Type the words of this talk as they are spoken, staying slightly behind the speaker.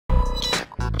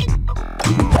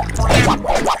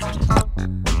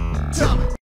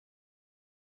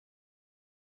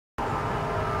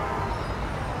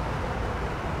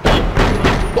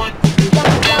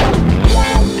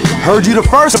Heard you the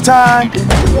first time.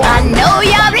 I know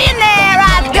you're in there,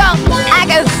 Oscar. I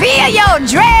can feel your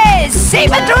dress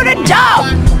seeping through the door.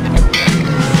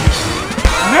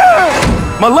 Yeah,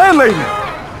 my landlady.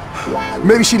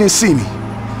 Maybe she didn't see me.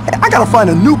 I gotta find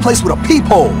a new place with a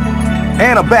peephole,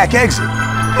 and a back exit,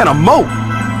 and a moat,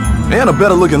 and a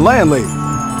better looking landlady.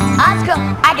 Oscar,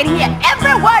 I can hear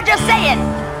every word you're saying.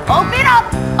 Open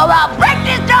up, or I'll break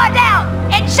this door down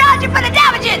and charge you for the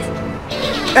damages.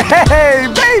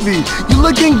 Hey, baby, you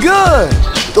looking good.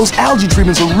 Those algae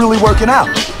treatments are really working out.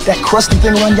 That crusty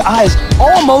thing around your eyes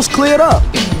almost cleared up.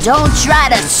 Don't try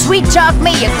to sweet talk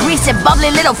me, you greasy,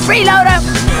 bubbly little freeloader.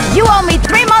 You owe me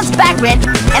 3 months back rent,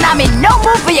 and I'm in no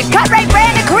mood for your cut rate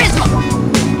brand of charisma.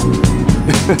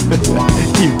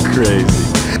 You crazy.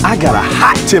 I got a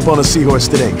hot tip on a seahorse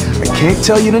today. I can't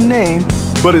tell you the name,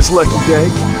 but it's lucky day.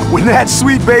 When that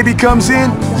sweet baby comes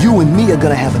in, you and me are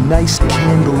gonna have a nice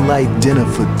candlelight dinner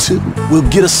for 2. We'll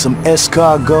get us some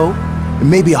escargot, and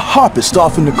maybe a harpist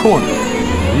off in the corner.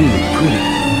 Really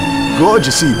pretty.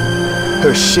 Gorgeous even.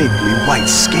 Her shapely white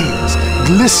scales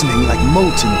glistening like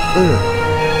molten pearl.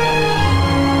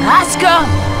 Oscar,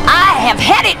 I have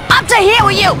had it up to here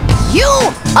with you. You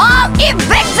are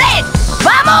evicted!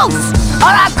 Vamos! Or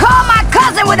I call my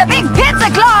cousin with a big pizza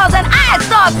claws and eye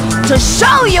stalks to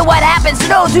show you what happens to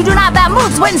those who do not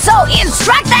vamoose when so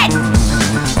instructed!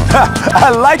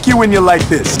 I like you when you're like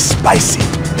this. Spicy.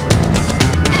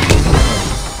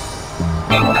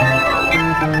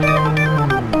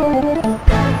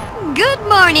 Good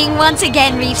morning once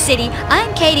again, Reef City.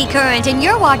 I'm Katie Current, and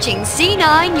you're watching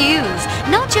C9 News.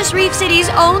 Not just Reef City's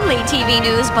only TV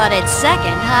news, but its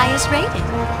second highest rated.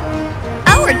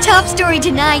 Our top story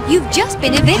tonight, you've just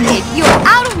been evicted. You're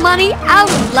out of money, out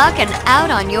of luck, and out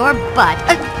on your butt.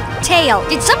 Tail,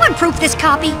 did someone proof this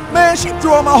copy? Man, she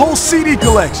threw out my whole CD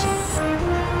collection.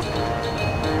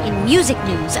 In music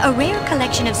news, a rare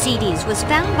collection of CDs was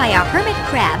found by a hermit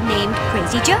crab named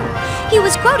Crazy Joe. He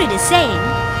was quoted as saying,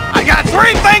 I got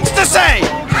 3 things to say!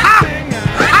 Ha!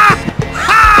 Ha!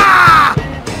 Ha!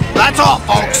 That's all,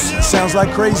 folks. Sounds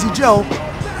like Crazy Joe.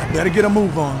 I better get a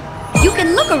move on. you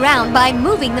can look around by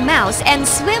moving the mouse and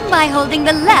swim by holding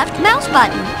the left mouse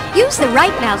button. Use the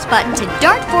right mouse button to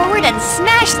dart forward and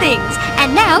smash things.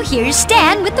 And now here's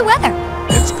Stan with the weather.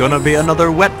 It's gonna be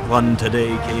another wet one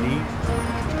today, Katie.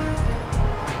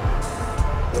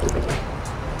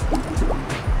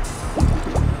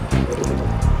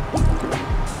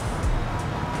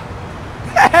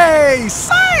 Hey,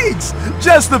 sakes!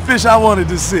 Just the fish I wanted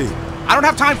to see. I don't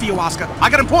have time for you, Oscar. I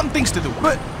got important things to do.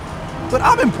 But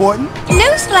I'm important.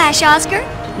 Newsflash, Oscar.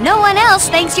 No one else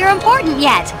thinks you're important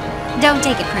yet. Don't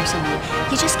take it personally.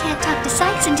 You just can't talk to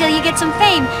Sykes until you get some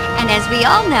fame. And as we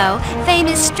all know, fame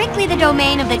is strictly the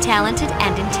domain of the talented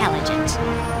and intelligent.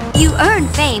 You earn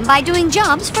fame by doing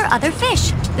jobs for other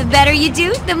fish. The better you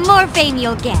do, the more fame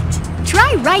you'll get.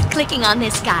 Try right-clicking on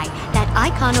this guy. That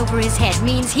icon over his head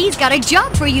means he's got a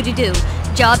job for you to do.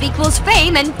 Job equals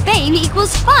fame, and fame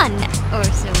equals fun. Or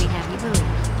so we have you believe.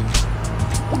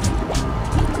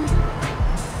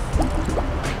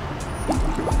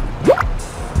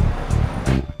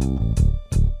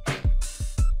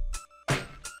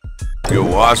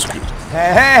 Yo, Oscar.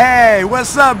 Hey,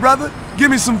 what's up, brother?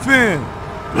 Give me some fin.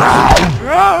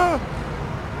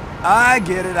 I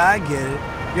get it.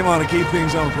 You want to keep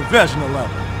things on a professional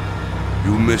level.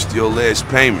 You missed your last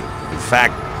payment. In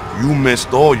fact, you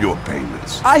missed all your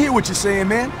payments. I hear what you're saying,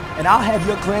 man, and I'll have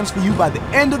your clams for you by the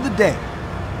end of the day.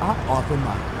 I offer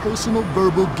my personal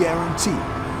verbal guarantee,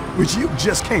 which you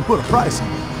just can't put a price on.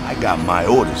 I got my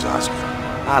orders, Oscar.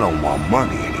 I don't want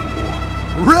money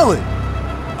anymore. Really?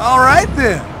 All right,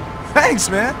 then. Thanks,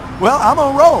 man. Well, I'm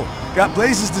on roll. Got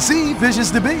places to see,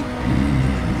 fishes to be.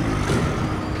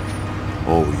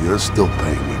 Oh, you're still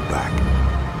paying me back.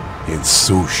 In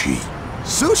sushi.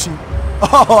 Sushi?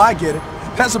 Oh, I get it.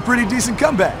 That's a pretty decent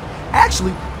comeback.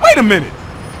 Actually, wait a minute.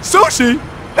 Sushi?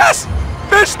 That's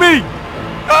fish meat.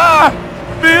 Ah!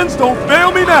 Fins, don't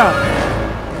fail me now.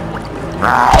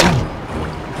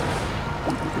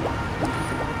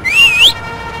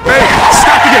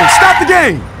 Hey, stop the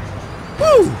game.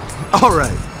 Woo! All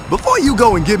right, before you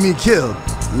go and get me killed,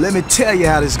 let me tell you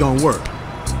how this is gonna work.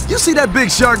 You see that big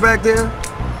shark back there?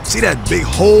 See that big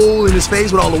hole in his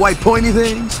face with all the white pointy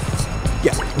things?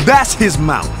 Yeah, that's his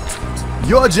mouth.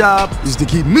 Your job is to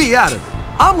keep me out of it.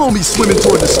 I'm gonna be swimming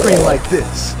toward the screen like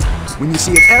this. When you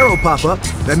see an arrow pop up,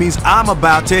 that means I'm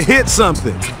about to hit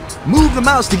something. Move the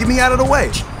mouse to get me out of the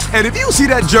way. And if you see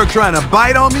that jerk trying to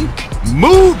bite on me,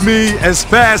 move me as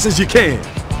fast as you can.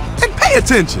 And pay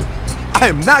attention. I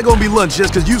am not gonna be lunch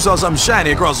just because you saw something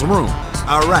shiny across the room.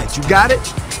 All right, you got it?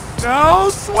 Now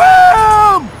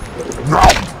swim!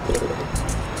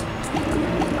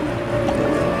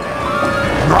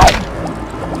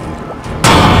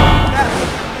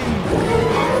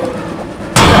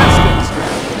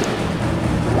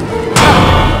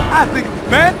 I think,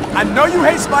 man, I know you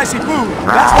hate spicy food.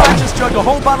 That's why I just chugged a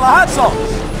whole bottle of hot sauce.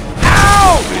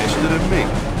 Ow! Faster than me.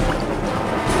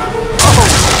 Oh,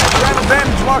 grab a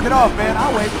bandage, mark it off, man.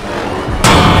 I'll wait.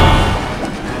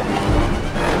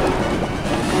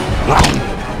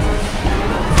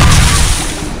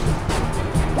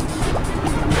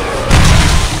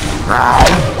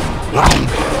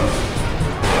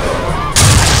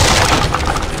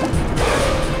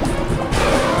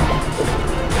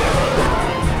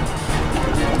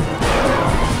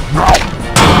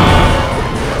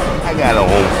 I got a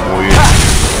home for you.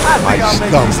 I think My I'll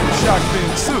make you stomach. some shark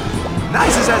fin soup.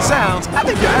 Nice as that sounds, I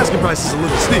think your asking price is a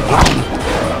little steep.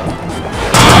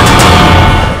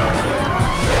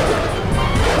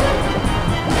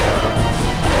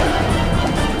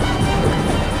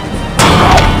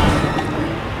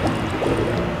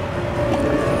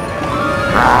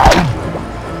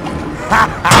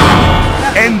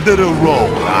 End of the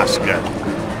road, Oscar.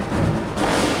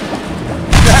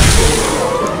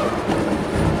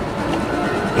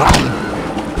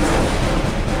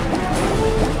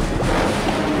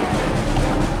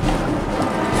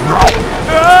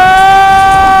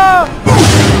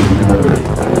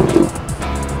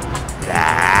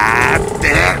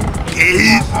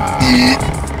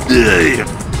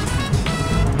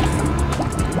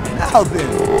 Now then,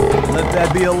 let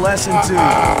that be a lesson to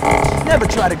you. Never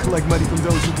try to collect money from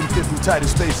those who can fit through tighter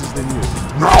spaces than you.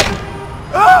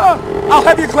 I'll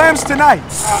have your clams tonight.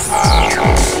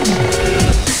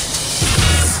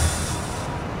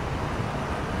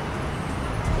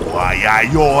 Why, I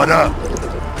order.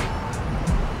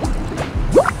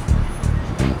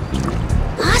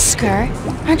 Oscar,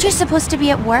 aren't you supposed to be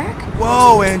at work?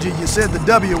 Whoa, Angie, you said the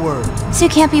W word. So you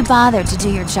can't be bothered to do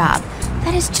your job.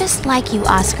 That is just like you,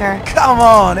 Oscar. Come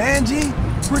on, Angie.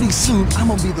 Pretty soon, I'm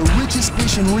gonna be the richest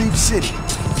fish in Reef City.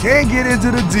 Can't get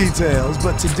into the details,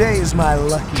 but today is my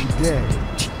lucky day.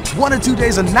 1 or 2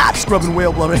 days of not scrubbing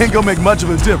whale blubber ain't gonna make much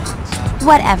of a difference.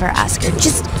 Whatever, Oscar.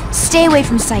 Just stay away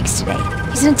from Sykes today.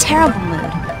 He's in a terrible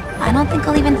mood. I don't think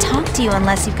I'll even talk to you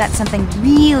unless you've got something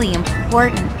really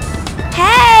important.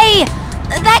 Hey!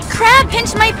 That crab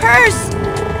pinched my purse!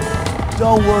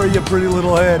 Don't worry your pretty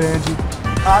little head, Angie.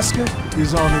 Oscar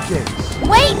is on the case.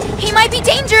 Wait! He might be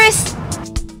dangerous!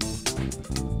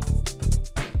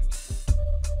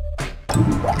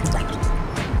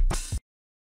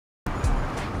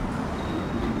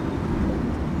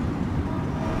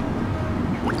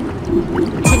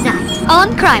 Tonight,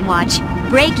 on Crime Watch,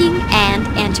 breaking and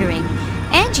entering.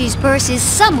 Angie's purse is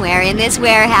somewhere in this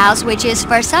warehouse, which is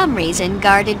for some reason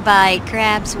guarded by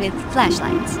crabs with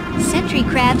flashlights. Sentry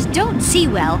crabs don't see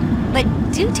well, but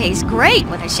do taste great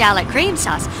with a shallot cream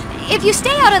sauce. If you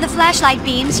stay out of the flashlight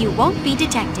beams, you won't be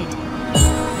detected.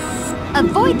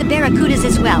 Avoid the barracudas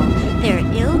as well. They're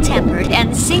ill-tempered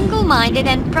and single-minded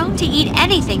and prone to eat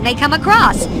anything they come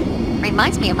across.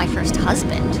 Reminds me of my first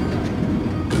husband.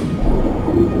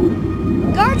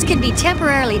 Guards can be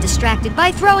temporarily distracted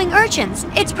by throwing urchins.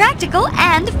 It's practical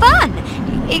and fun,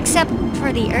 except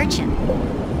for the urchin.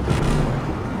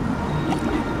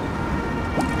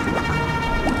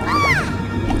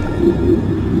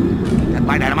 Get that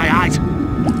light out of my eyes.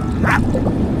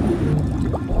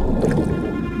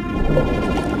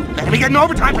 Better be getting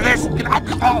overtime for this. Get out,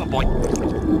 oh boy.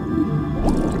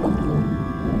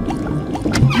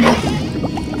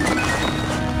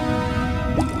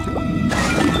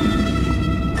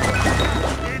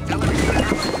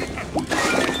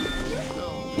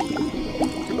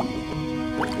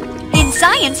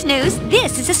 Science news,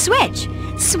 this is a switch.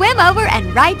 Swim over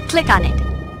and right-click on it.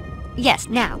 Yes,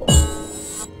 now.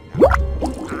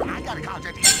 I gotta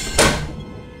contact you.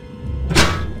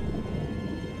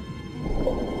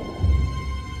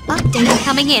 Update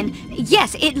coming in.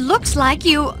 Yes, it looks like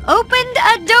you opened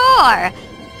a door.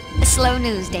 A slow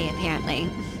news day, apparently.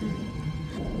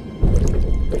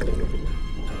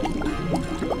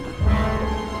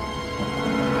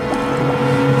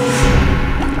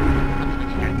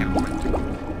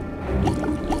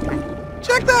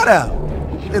 Check that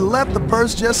out. They left the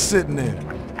purse just sitting there.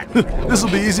 This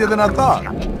will be easier than I thought.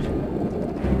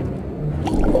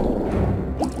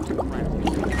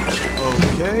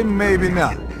 Okay, maybe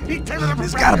not.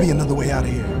 There's gotta be another way out of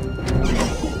here.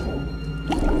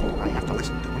 I have to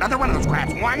listen to him. Another one of those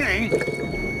crabs whining.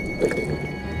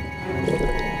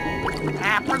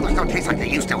 Burglars don't taste like they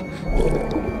used to.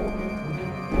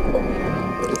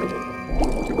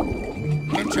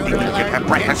 Intruder alert. Get that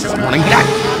breakfast this morning.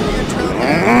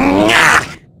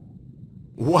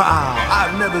 Wow,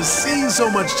 I've never seen so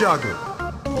much chocolate.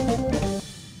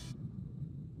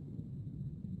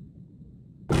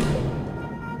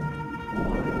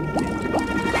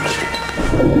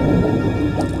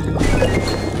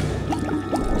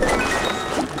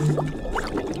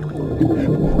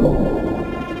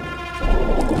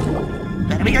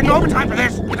 Better be getting overtime for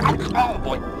this. Oh,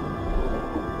 boy.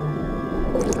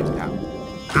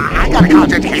 I got a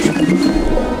college education.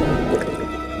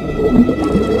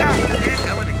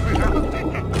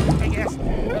 I guess.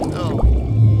 Oh.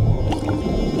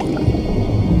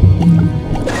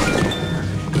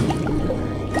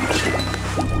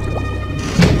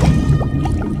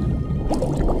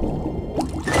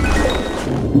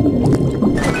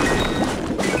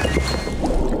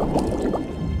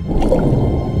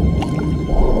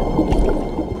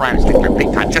 Crimes think they're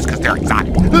big time just because they're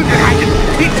exotic. I can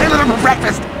eat 10 of them for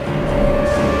breakfast.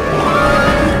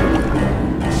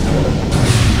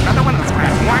 Another one of those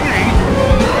crabs whining.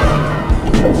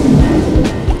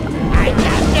 I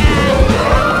got ya!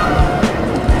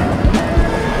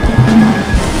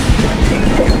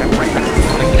 Get that breakfast this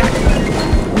morning.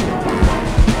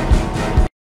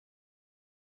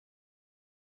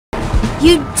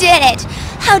 You did it!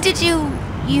 How did you...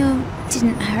 You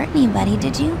didn't hurt anybody,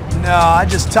 did you? No, I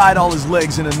just tied all his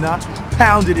legs in a knot,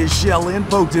 pounded his shell in,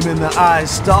 poked him in the eye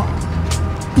stalk.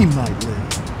 He might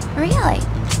live. Really?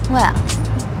 Well,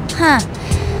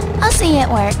 I'll see you at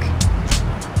work.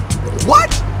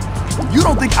 What? You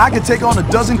don't think I could take on a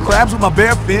dozen crabs with my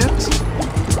bare fins?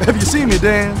 Have you seen me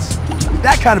dance?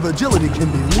 That kind of agility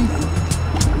can be lethal.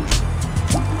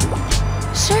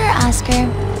 Sure, Oscar.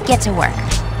 Get to work.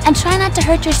 And try not to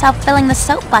hurt yourself filling the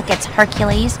soap buckets,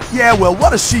 Hercules. Yeah, well, what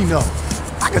does she know?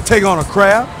 I could take on a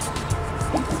crab.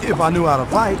 If I knew how to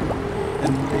fight.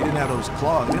 And they didn't have those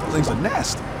claws. Them things are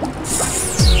nasty.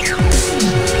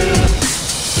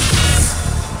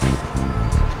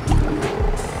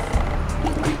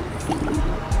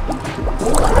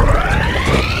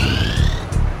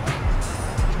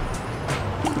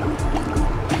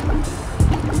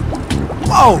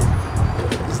 Whoa!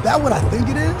 Is that what I think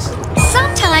it is?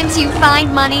 Sometimes you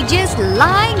find money just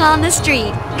lying on the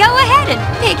street. Go ahead and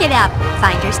pick it up.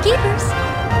 Finders keepers.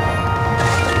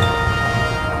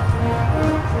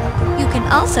 You can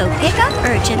also pick up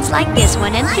urchins like this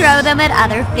one and throw them at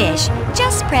other fish.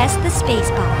 Just press the space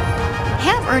bar.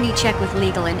 Have Ernie check with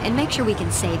legal and make sure we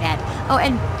can say that. Oh,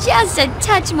 and just a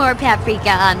touch more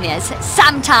paprika on this.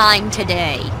 Sometime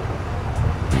today.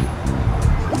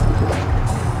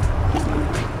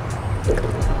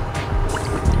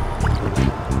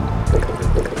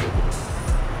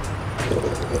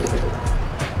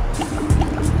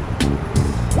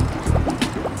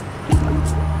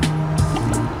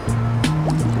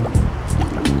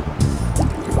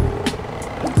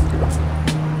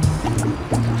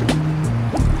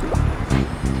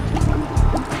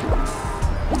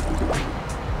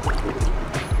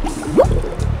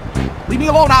 Leave me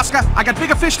alone, Oscar. I got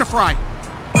bigger fish to fry.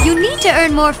 You need to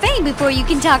earn more fame before you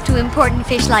can talk to important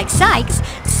fish like Sykes.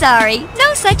 Sorry,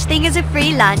 no such thing as a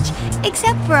free lunch,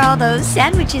 except for all those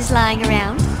sandwiches lying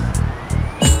around.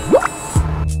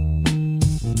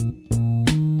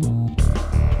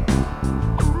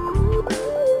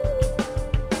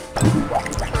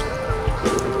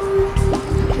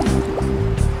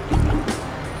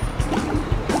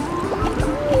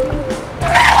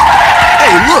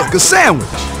 Hey, look, a sandwich.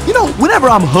 You know, whenever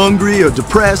I'm hungry or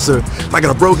depressed, or if I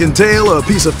got a broken tail or a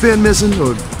piece of fin missing,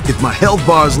 or if my health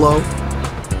bar's low,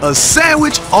 a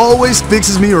sandwich always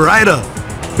fixes me right up.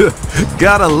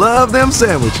 Gotta love them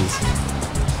sandwiches.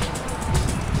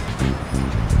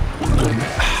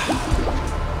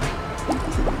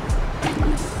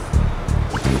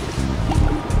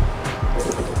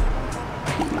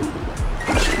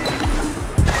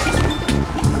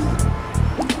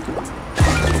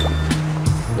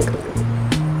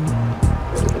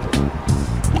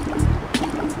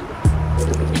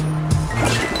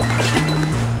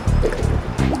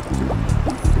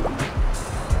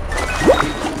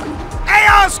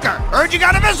 Oscar! Heard you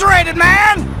got eviscerated,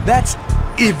 man! That's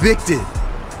evicted.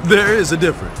 There is a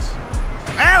difference.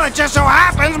 Well, it just so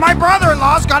happens my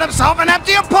brother-in-law's got himself an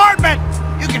empty apartment!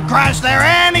 You can crash there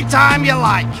anytime you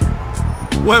like.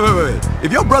 Wait.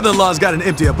 If your brother-in-law's got an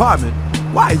empty apartment,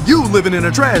 why are you living in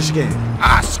a trash can?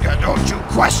 Oscar, don't you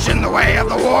question the way of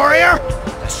the warrior?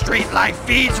 The street life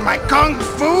feeds my kung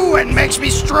fu and makes me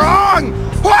strong.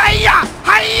 Hiya!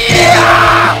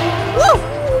 Hiya! Woo!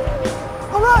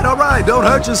 All right, don't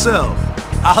hurt yourself.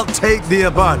 I'll take the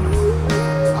abundance.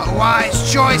 A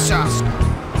wise choice, Oscar.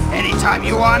 Anytime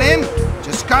you want in,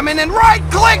 just come in and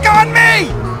right-click on me!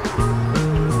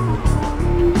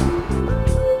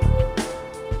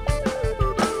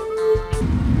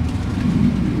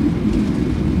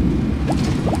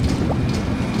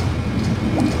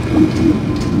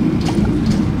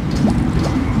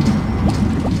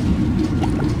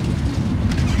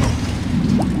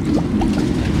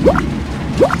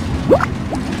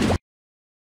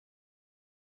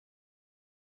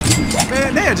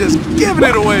 Man, they're just giving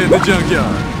it away in the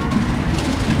junkyard.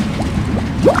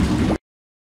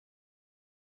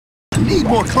 Need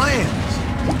more clams.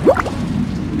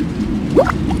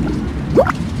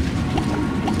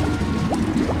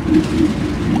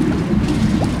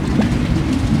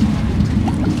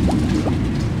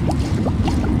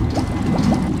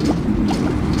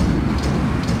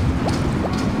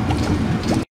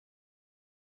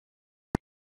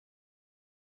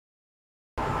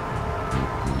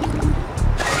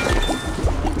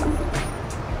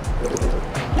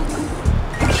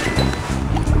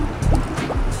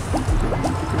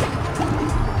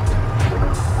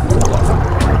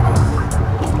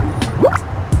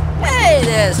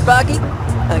 Sparky,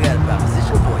 I got a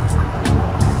proposition for you.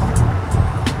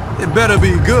 It better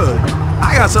be good.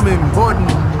 I got some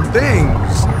important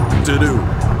things to do.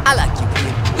 I like you,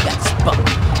 kid. You got spunk.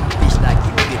 Fish like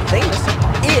you would get famous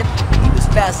if he was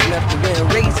fast enough to win a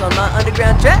race on my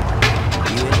underground track.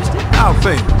 You interested? How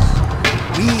famous?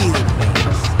 Real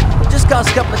famous. Just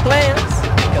cost a couple of clams,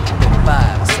 a couple of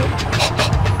 35 or so.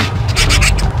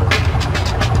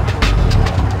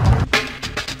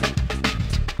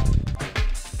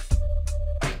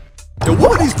 Yo,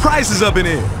 what are these prices up in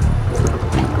here?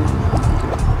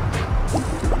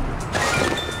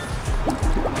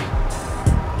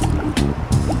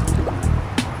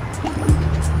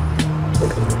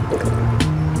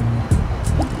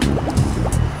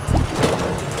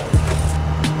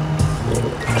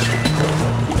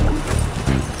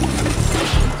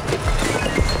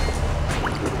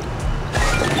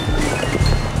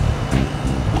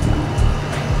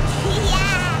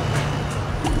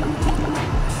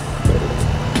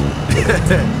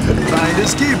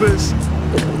 Finders keepers.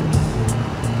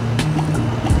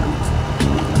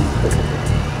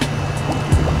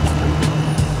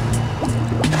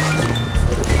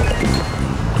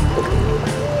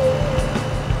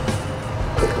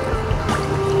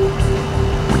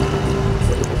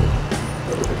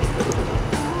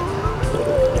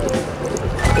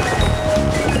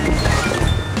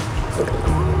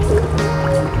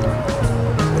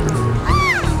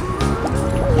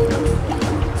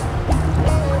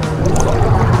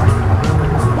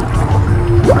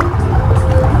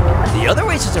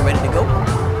 Are ready to go.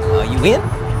 Are you in?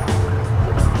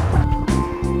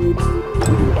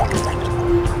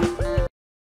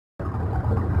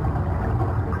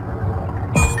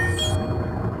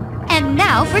 And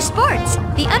now for sports.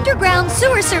 The Underground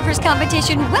Sewer Surfers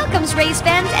Competition welcomes race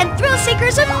fans and thrill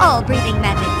seekers of all breathing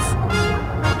methods.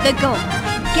 The goal: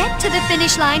 get to the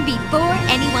finish line before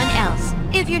anyone else.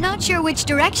 If you're not sure which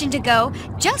direction to go,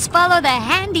 just follow the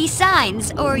handy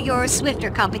signs or your swifter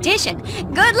competition.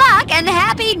 Good luck and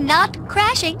happy not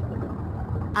crashing.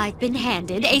 I've been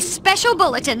handed a special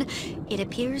bulletin. It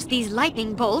appears these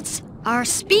lightning bolts are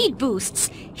speed boosts.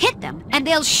 Hit them and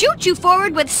they'll shoot you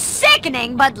forward with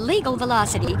sickening but legal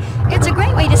velocity. It's a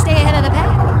great way to stay ahead of the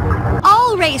pack.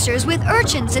 All racers with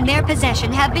urchins in their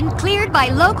possession have been cleared by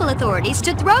local authorities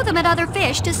to throw them at other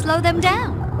fish to slow them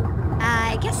down.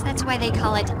 I guess that's why they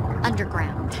call it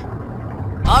underground.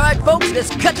 All right, folks,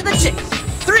 let's cut to the chase.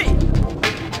 3,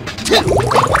 2,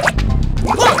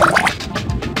 1,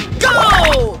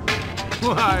 go!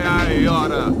 Why, I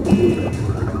oughta.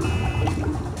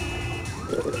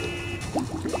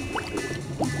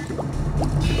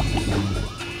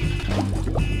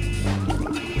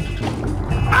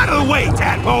 Out of the way,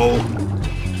 tadpole!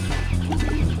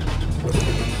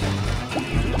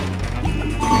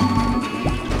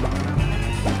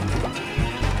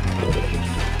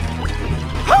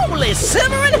 Holy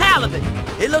silver and halibut!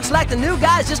 It looks like the new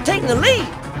guy's just taking the lead.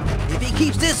 If he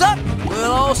keeps this up,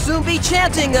 we'll all soon be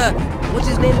chanting, what's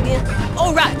his name again?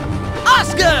 All right,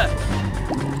 Oscar!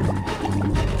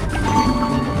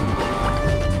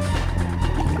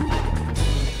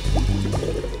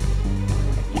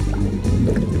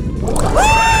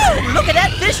 Woo! Look at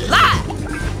that fish fly!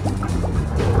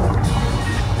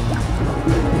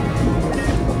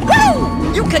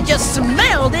 Woo! You can just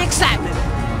smell the excitement.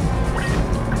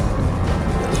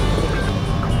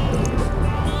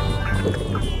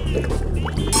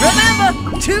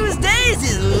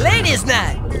 ladies'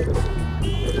 night.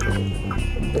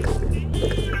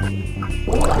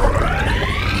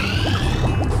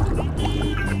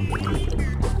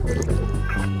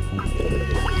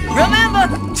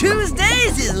 Remember,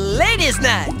 Tuesdays is ladies'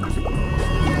 night.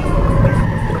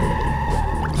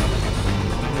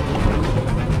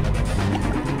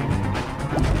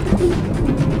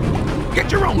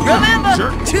 Get your own gun, Remember,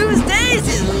 jerk. Tuesdays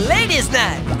is ladies'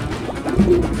 night.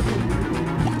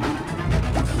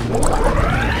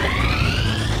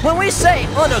 When we say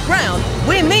underground,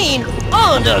 we mean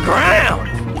underground.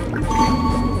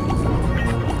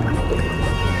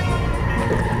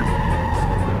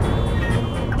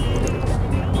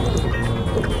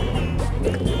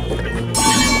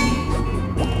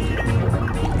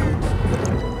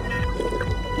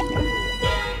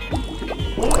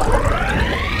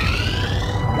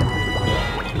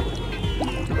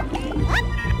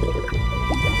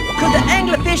 Could the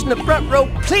anglerfish in the front row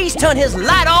please turn his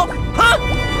light off,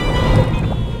 huh?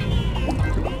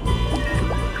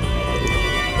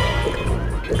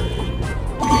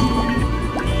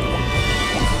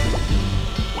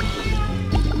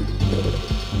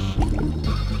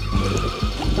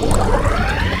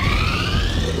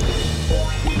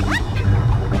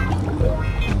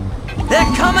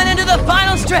 They're coming into the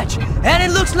final stretch, and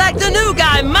it looks like the new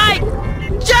guy might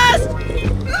just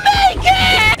make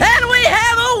it! And we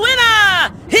have a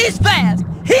winner! He's fast,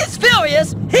 he's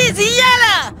furious, he's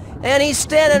yellow, and he's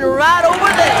standing right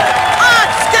over there.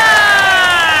 Oscar!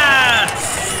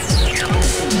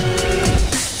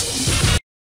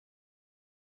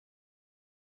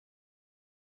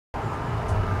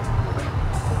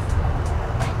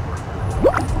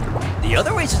 The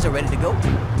other races are ready to go.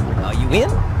 Are you in?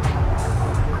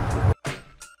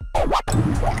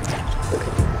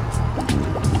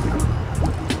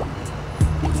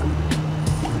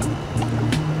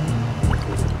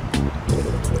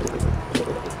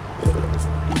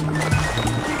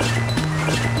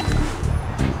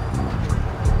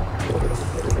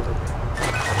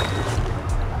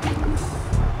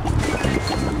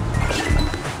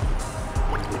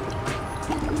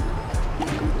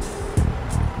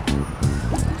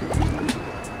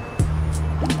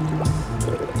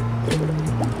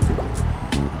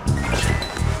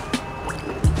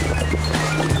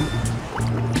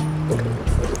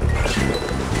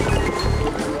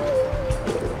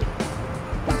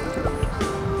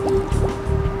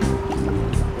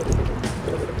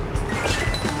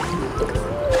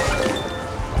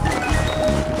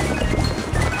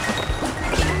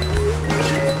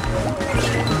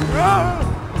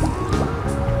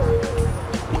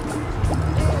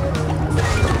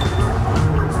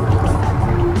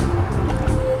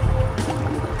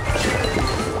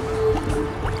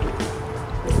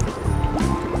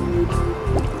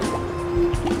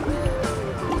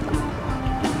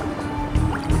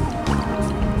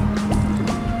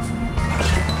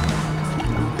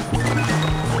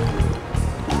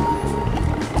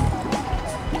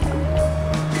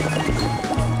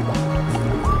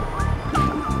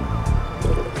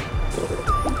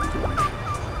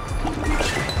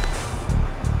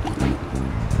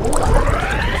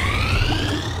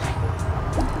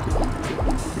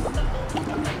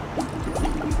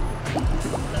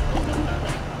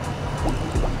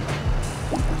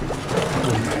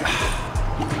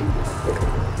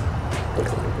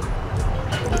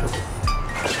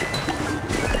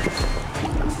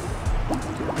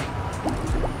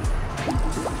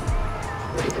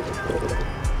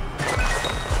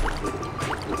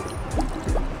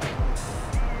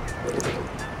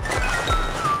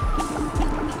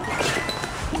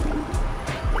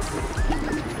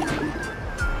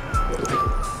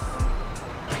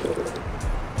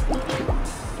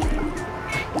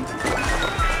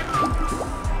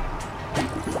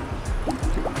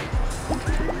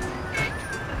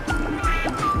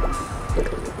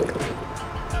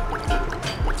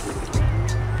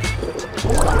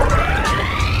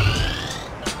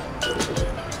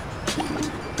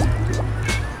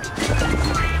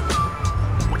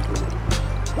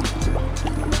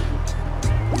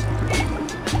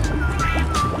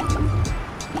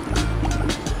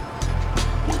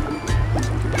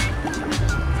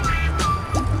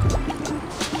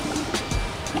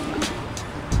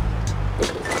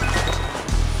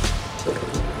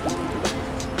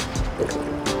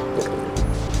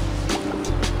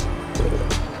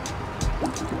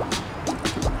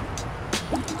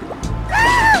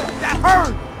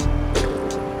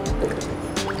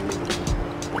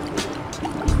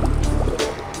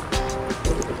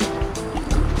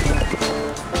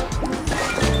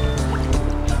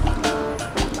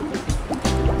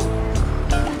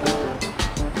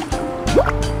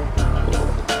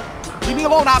 me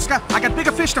alone, Oscar. I got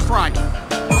bigger fish to fry.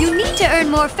 You need to earn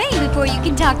more fame before you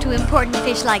can talk to important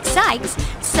fish like Sykes.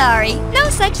 Sorry, no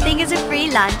such thing as a free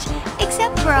lunch,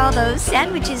 except for all those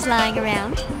sandwiches lying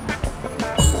around.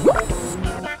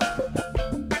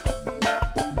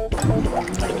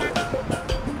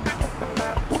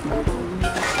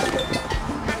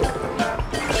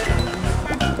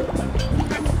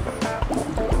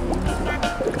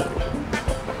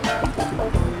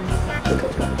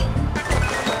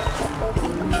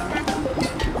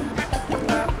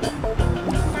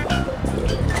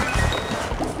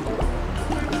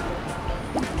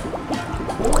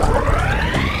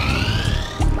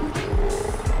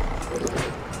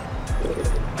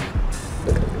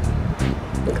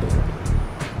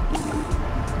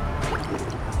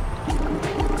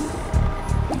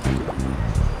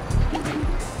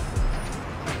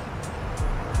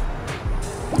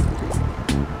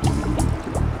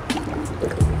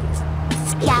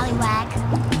 Scallywag.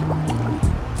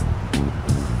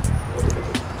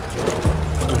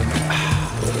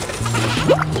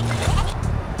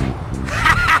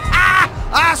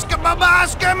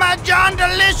 Oscar, my John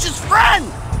Delicious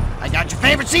friend! I got your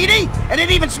favorite CD, and it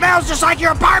even smells just like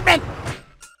your apartment!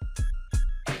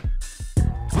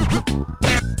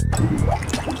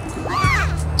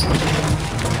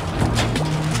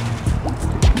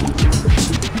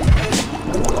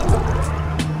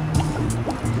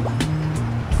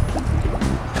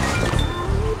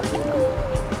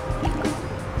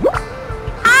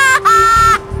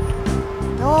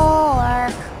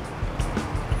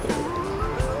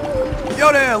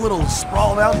 Yo there, little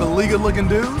sprawled out beleaguered looking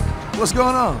dude. What's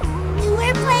going on?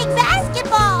 We're playing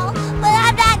basketball, but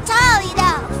I'm not tall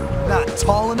enough. Not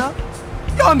tall enough?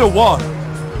 You're underwater.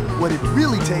 What it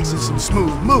really takes is some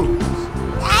smooth moves.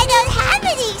 I don't have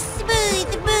any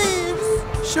smooth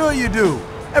moves. Sure you do.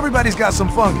 Everybody's got some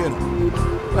funk in them.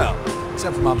 Well,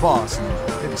 except for my boss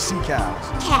and the sea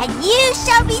cows. Can you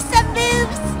show me some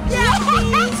moves? Yeah,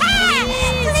 please.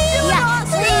 Please. Yeah,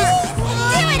 please.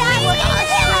 Do it, I will do it.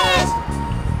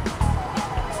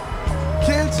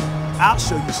 Kids, I'll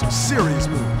show you some serious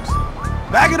moves.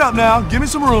 Back it up now. Give me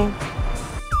some room.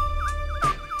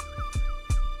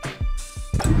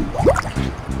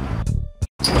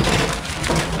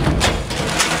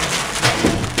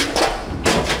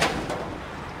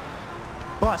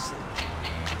 Busted.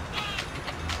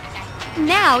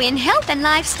 Now, in health and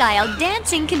lifestyle,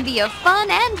 dancing can be a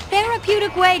fun and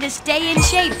therapeutic way to stay in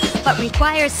shape, but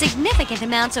requires significant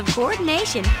amounts of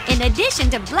coordination, in addition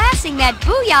to blasting that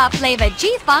booyah flavor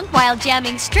G-Funk while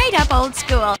jamming straight up old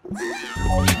school.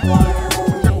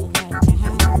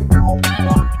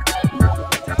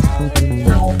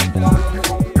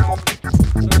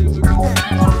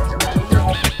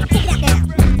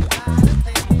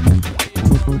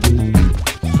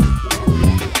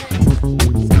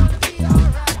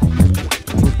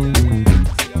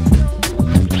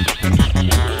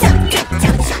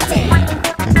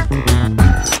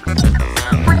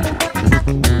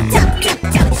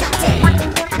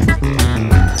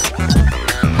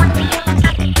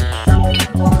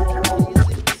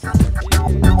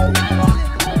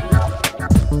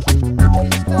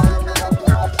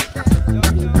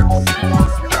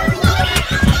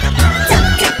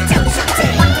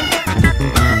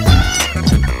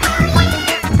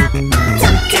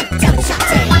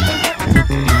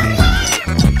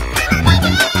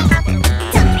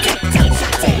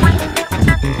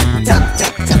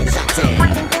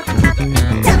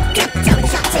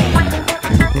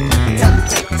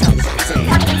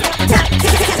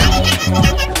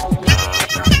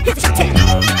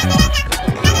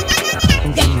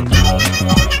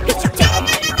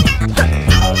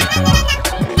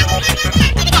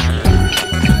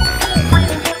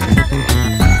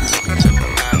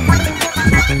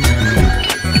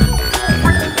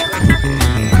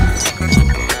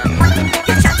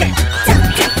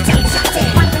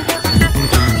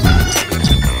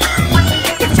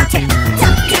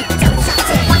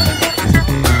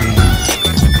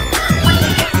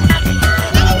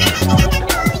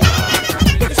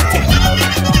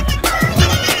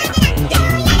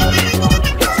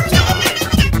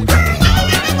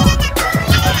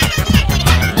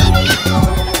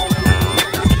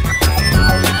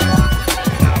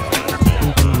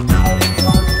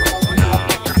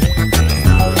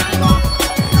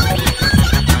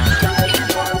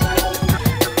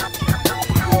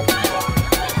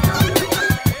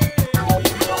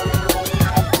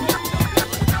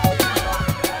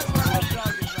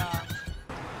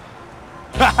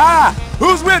 Ha!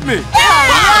 Who's with me?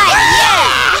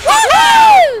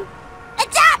 Woo-hoo!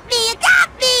 Adopt me!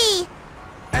 Adopt me!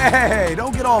 Hey,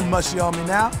 don't get all mushy on me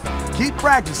now. Keep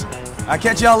practicing. I'll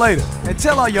catch y'all later. And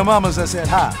tell all your mamas I said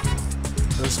hi.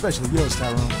 Especially yours,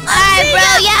 Tyrone. Alright, bro.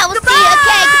 Yeah, we'll see you.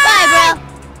 Okay, goodbye, bro.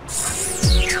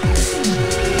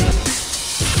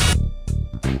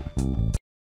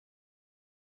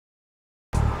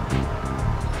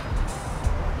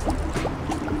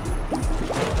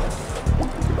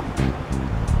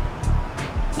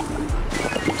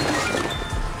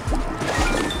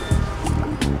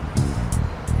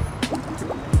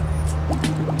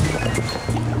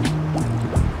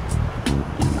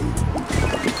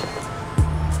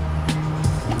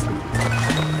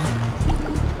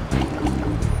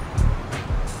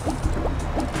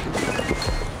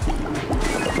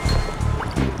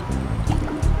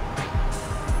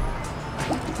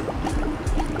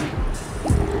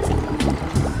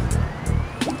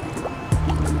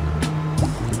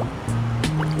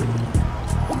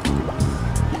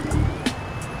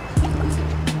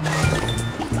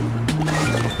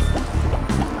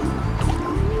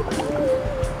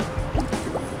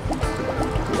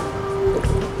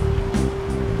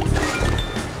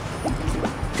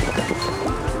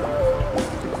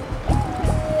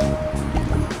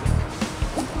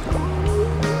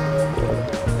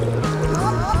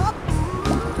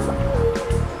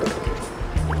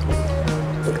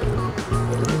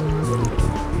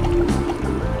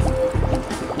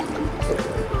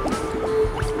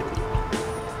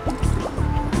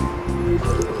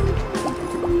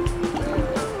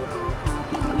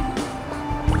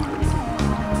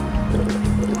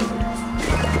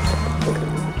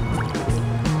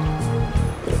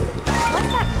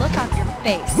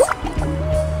 Face.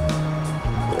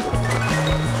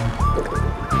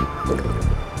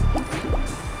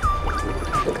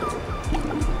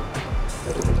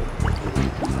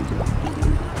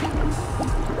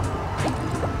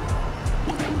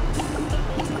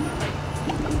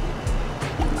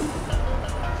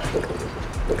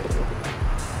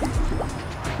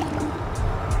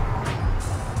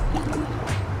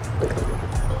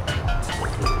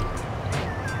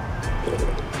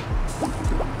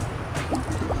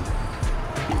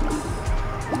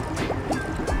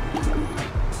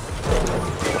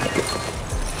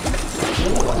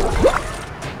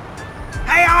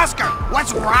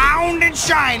 What's round and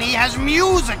shiny has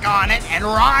music on it and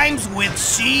rhymes with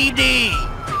CD.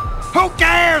 Who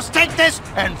cares? Take this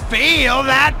and feel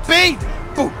that beat.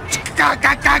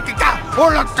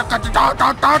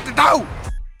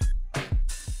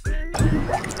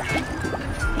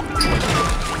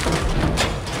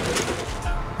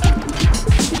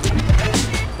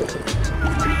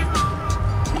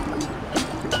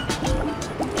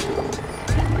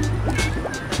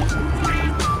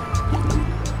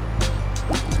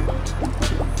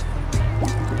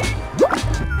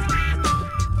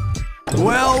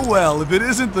 Well, well, if it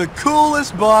isn't the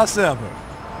coolest boss ever.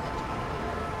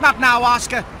 Not now,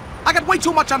 Oscar. I got way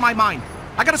too much on my mind.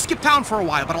 I gotta skip town for a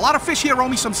while, but a lot of fish here owe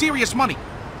me some serious money.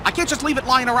 I can't just leave it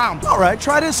lying around. All right,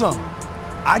 try this on.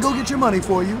 I go get your money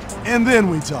for you, and then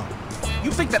we talk. You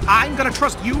think that I'm gonna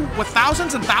trust you with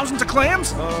thousands and thousands of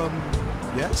clams?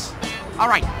 Yes? All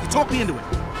right, you talk me into it.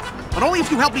 But only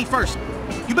if you help me first.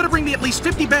 You better bring me at least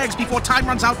 50 bags before time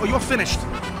runs out or you're finished.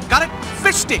 Got it?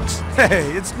 Fish sticks!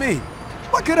 Hey, it's me.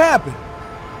 What could happen?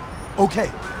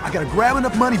 Okay, I gotta grab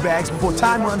enough money bags before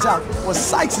time runs out, or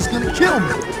Sykes is gonna kill me.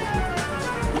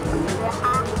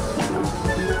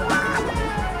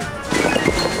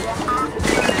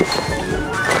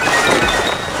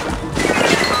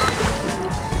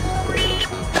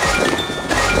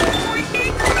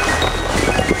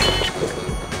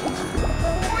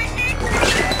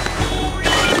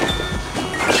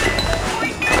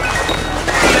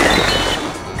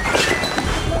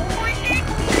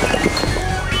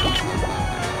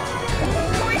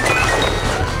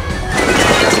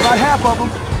 Half of them.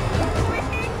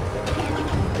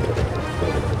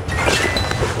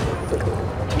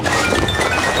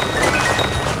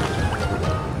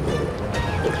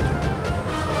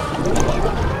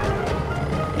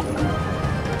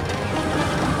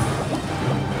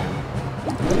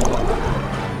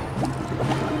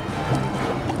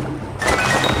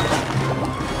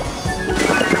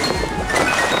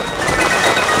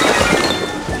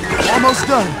 Almost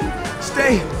done.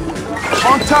 Stay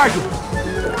on target.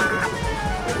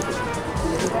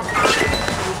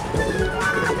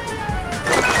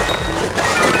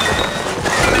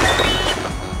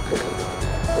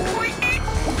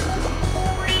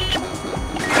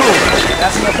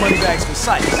 That's enough money bags for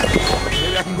Sykes.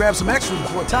 Maybe I can grab some extra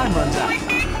before time runs out.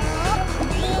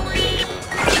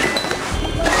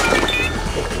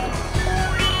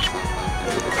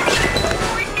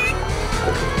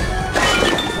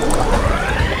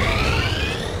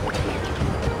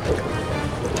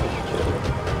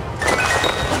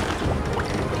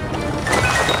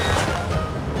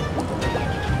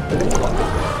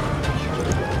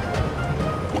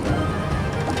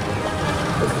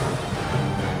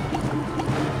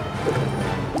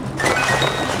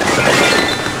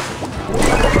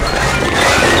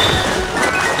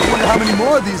 many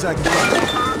more of these I can find.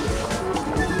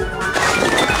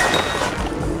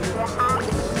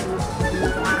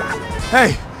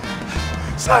 Hey,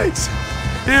 Sykes,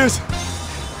 here's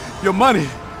your money.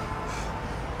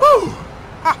 Woo!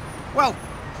 Ah, well,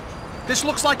 this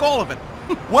looks like all of it.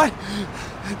 What?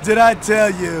 Did I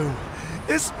tell you?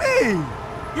 It's me.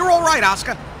 You're all right,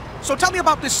 Oscar. So tell me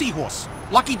about this seahorse.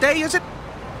 Lucky day, is it?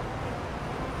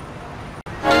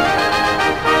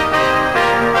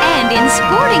 And in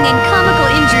sporting and comical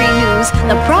injury news,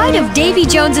 the pride of Davy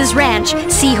Jones's ranch,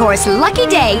 Seahorse Lucky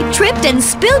Day, tripped and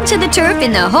spilled to the turf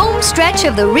in the home stretch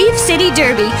of the Reef City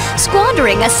Derby,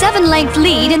 squandering a 7-length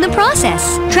lead in the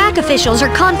process. Track officials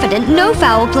are confident no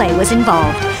foul play was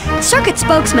involved. Circuit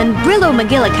spokesman Brillo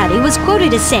McGillicuddy was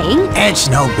quoted as saying, "It's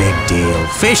no big deal.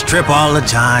 Fish trip all the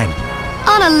time."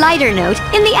 On a lighter note,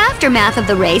 in the aftermath of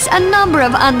the race, a number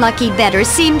of unlucky bettors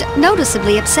seemed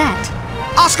noticeably upset.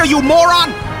 Oscar, you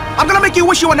moron! I'm gonna make you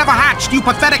wish you were never hatched, you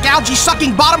pathetic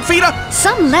algae-sucking bottom feeder!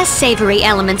 Some less savory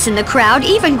elements in the crowd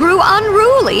even grew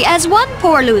unruly as one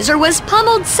poor loser was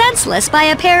pummeled senseless by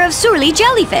a pair of surly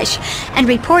jellyfish and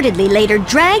reportedly later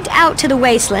dragged out to the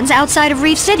wastelands outside of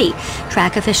Reef City.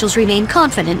 Track officials remain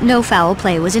confident no foul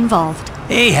play was involved.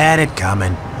 He had it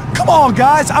coming. Come on,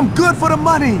 guys, I'm good for the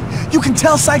money. You can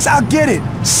tell Sykes I'll get it.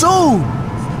 Soon.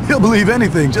 He'll believe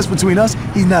anything. Just between us,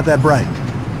 he's not that bright.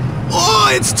 Oh,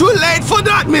 it's too late for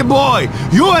that, me boy.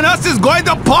 You and us is going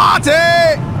to party.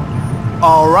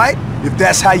 All right, if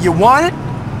that's how you want it,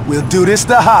 we'll do this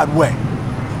the hard way.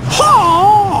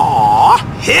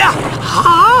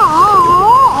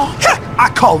 I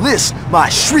call this my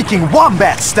shrieking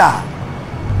wombat style.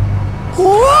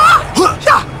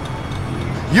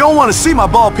 You don't want to see my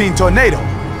ball peen tornado.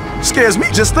 Scares me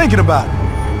just thinking about it.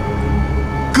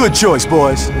 Good choice,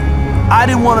 boys. I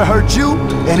didn't want to hurt you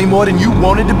any more than you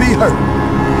wanted to be hurt.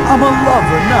 I'm a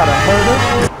lover, not a herder.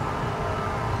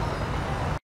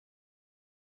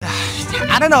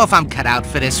 I don't know if I'm cut out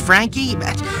for this, Frankie.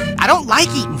 I don't like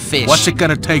eating fish. What's it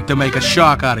gonna take to make a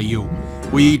shark out of you?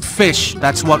 We eat fish,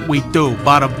 that's what we do,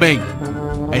 bada bing.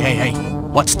 Hey,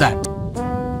 what's that?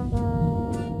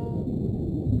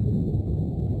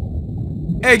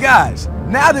 Hey guys,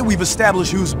 now that we've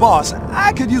established who's boss,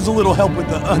 I could use a little help with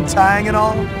the untying and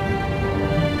all.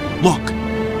 Look,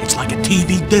 it's like a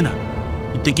TV dinner.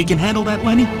 You think you can handle that,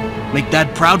 Lenny? Make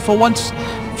Dad proud for once?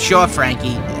 Sure,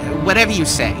 Frankie. Whatever you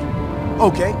say.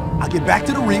 Okay, I'll get back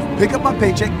to the reef, pick up my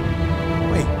paycheck.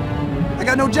 Wait, I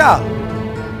got no job,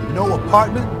 no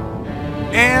apartment,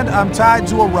 and I'm tied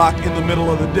to a rock in the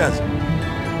middle of the desert.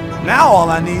 Now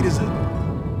all I need is a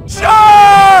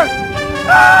shark!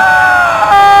 Ah!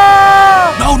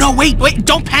 No, wait,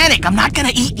 don't panic. I'm not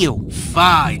gonna eat you.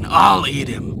 Fine, I'll eat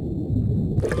him.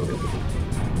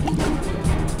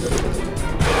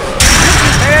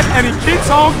 And he keeps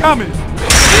on coming.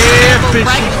 Yeah,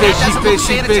 fishy. Hits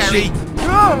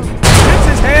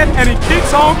his head and he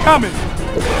keeps on coming.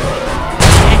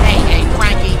 Hey,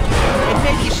 Frankie.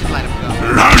 Maybe you should let him go.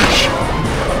 Lunch.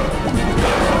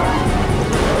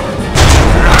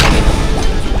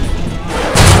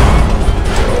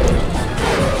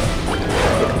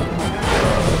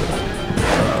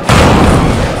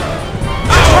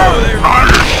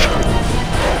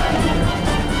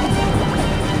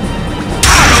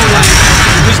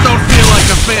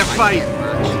 Fair fight.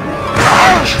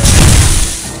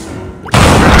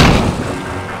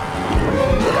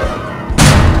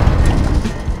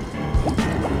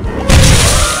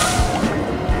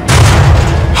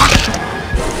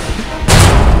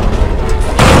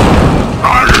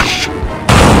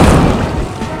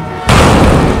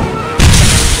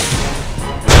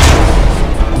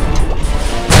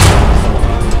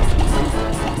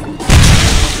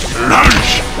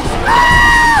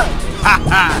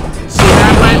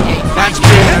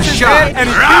 And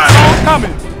he keeps on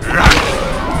coming.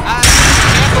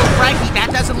 Careful, Frankie, that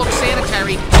doesn't look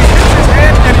sanitary. He hits his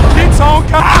head and he keeps on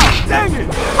coming. Dang it!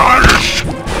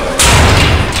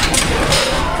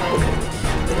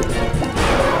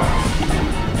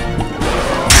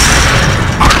 Hey,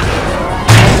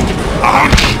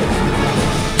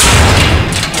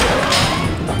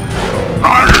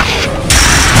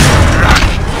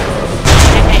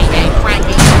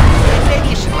 Frankie, maybe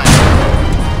you should let him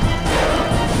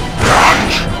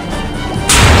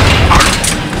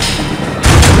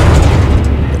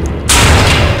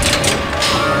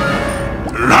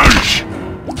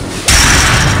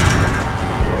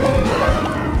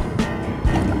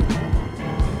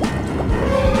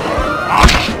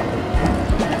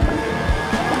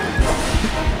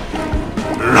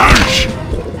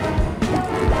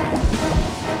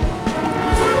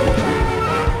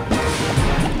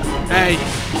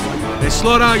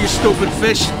slow down, you stupid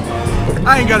fish.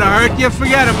 I ain't gonna hurt you,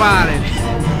 forget about it.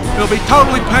 It'll be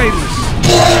totally painless.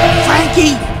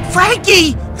 Frankie!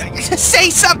 Frankie! Say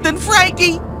something,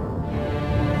 Frankie!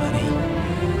 Buddy,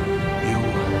 you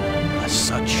are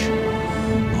such a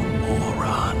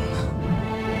moron.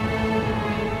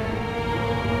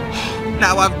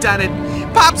 Now I've done it.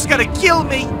 Pop's gonna kill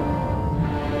me.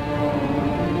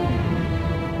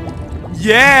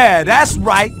 Yeah, that's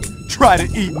right. Try to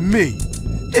eat me.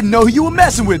 Didn't know who you were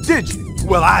messing with, did you?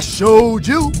 Well, I showed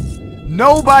you.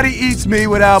 Nobody eats me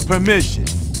without permission.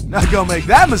 Not gonna make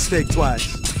that mistake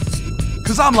twice.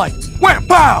 Cause I'm like, wham,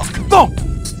 pow,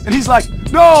 kathunk. And he's like,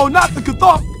 no, not the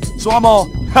kathunk. So I'm all,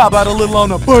 how about a little on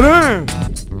the butter?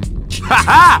 Ha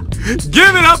ha!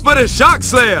 Give it up for the Shark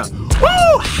Slayer!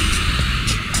 Woo!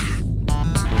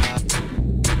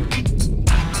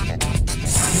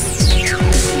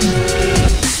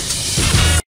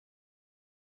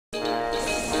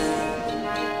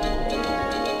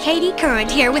 Katie Current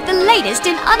here with the latest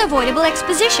in unavoidable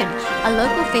exposition. A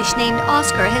local fish named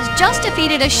Oscar has just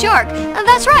defeated a shark.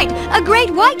 That's right, a great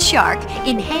white shark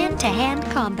in hand-to-hand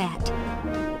combat.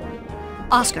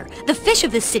 Oscar, the fish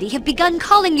of the city have begun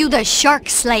calling you the Shark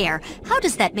Slayer. How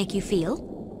does that make you feel?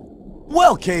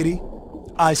 Well, Katie,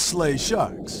 I slay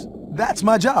sharks. That's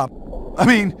my job. I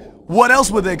mean, what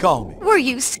else would they call me? Were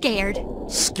you scared?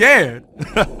 Scared?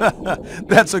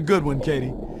 That's a good one,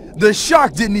 Katie. The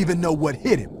shark didn't even know what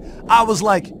hit him. I was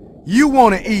like, you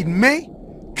want to eat me?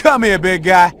 Come here, big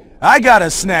guy. I got a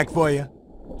snack for you.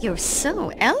 You're so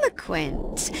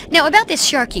eloquent. Now, about this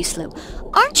shark you slew,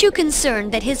 aren't you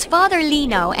concerned that his father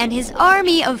Lino and his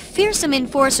army of fearsome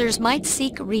enforcers might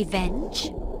seek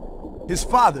revenge? His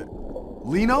father,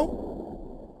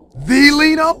 Lino? The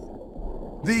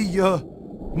Lino? The,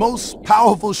 most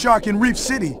powerful shark in Reef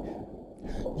City.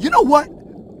 You know what?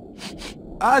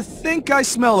 I think I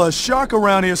smell a shark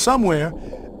around here somewhere.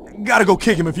 Gotta go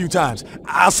kick him a few times.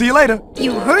 I'll see you later.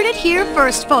 You heard it here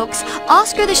first, folks.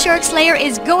 Oscar the Shark Slayer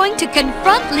is going to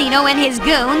confront Lino and his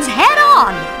goons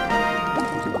head-on.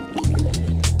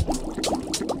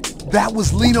 That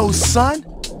was Lino's son?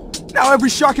 Now every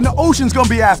shark in the ocean's gonna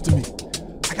be after me.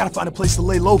 I gotta find a place to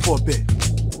lay low for a bit.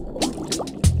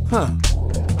 Huh.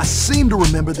 I seem to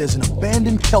remember there's an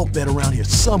abandoned kelp bed around here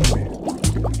somewhere.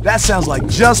 That sounds like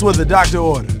just what the doctor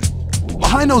ordered.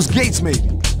 Behind those gates, maybe.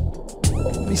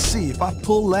 Let me see if I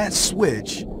pull that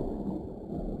switch.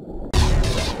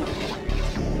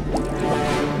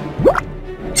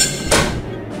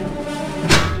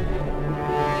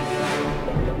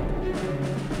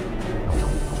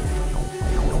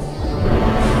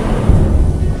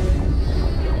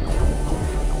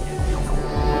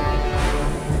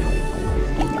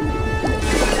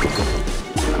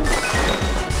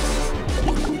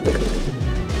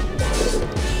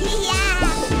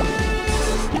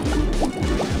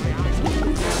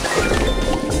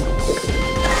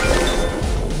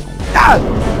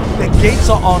 The gates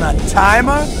are on a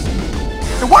timer?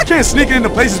 And why can't sneaking into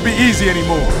places be easy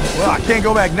anymore? Well, I can't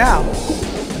go back now.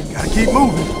 Gotta keep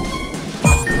moving.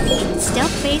 In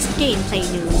stealth-based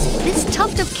gameplay news, this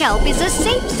tuft of kelp is a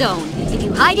safe zone. If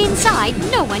you hide inside,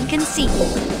 no one can see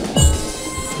you.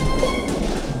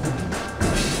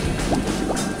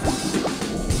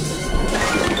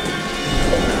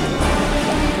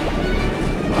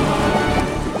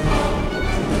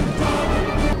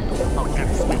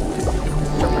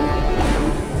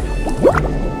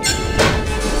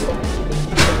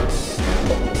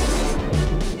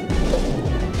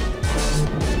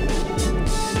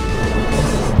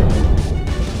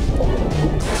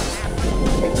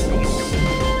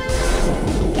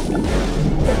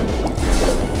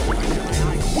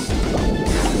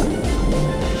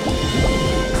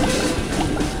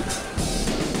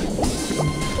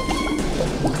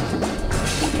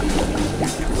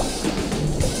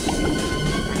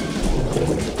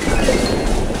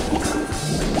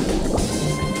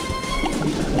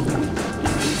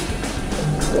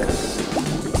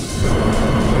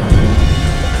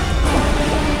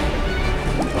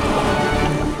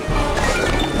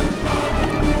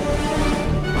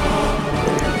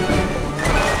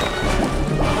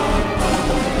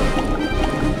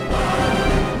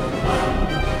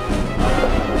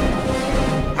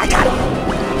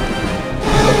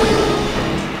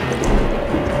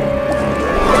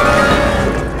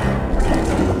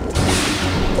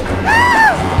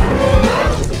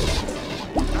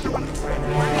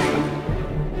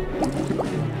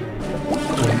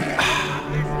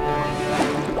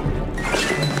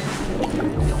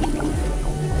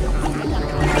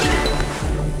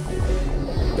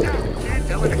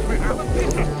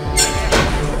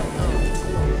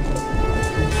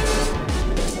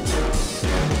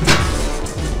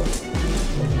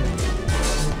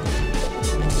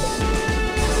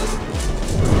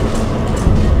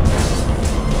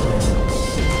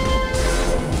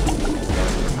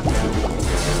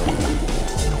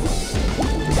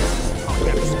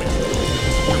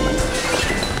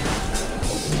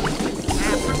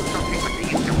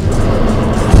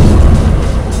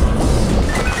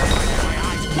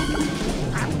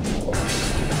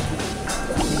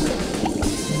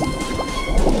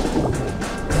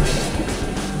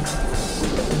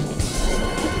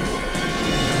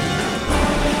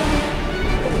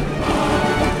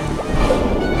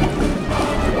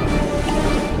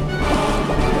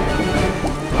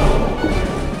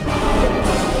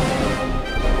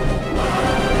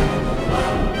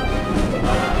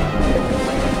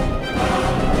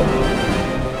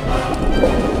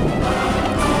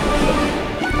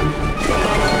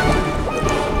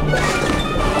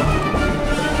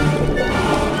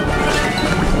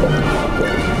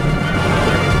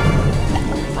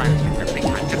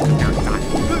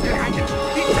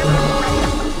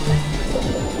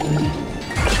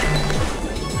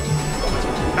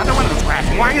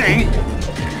 whining.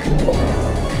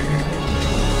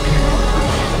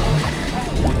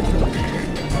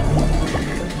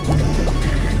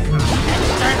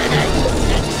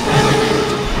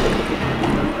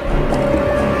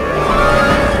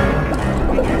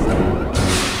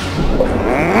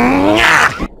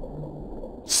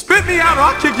 Spit me out or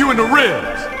I'll kick you in the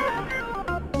ribs!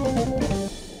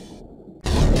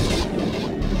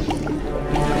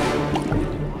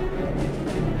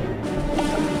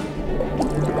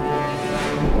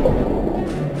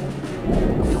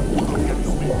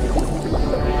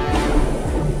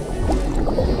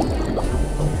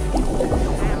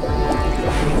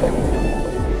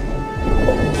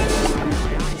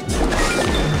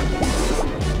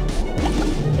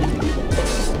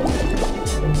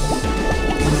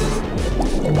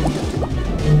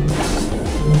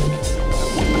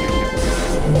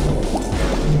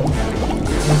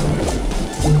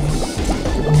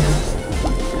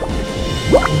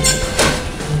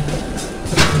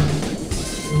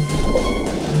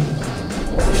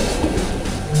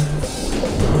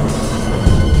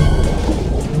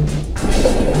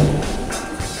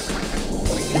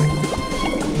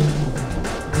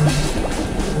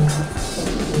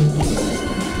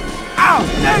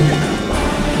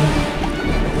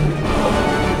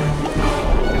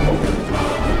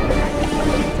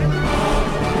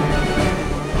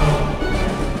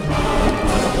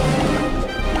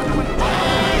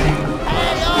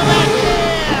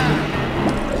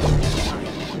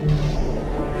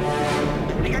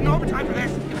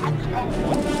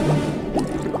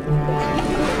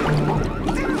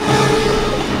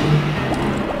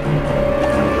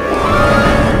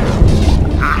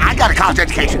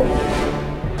 Education.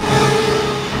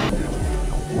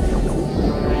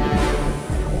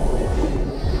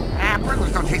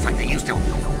 Burglars don't taste like they used to.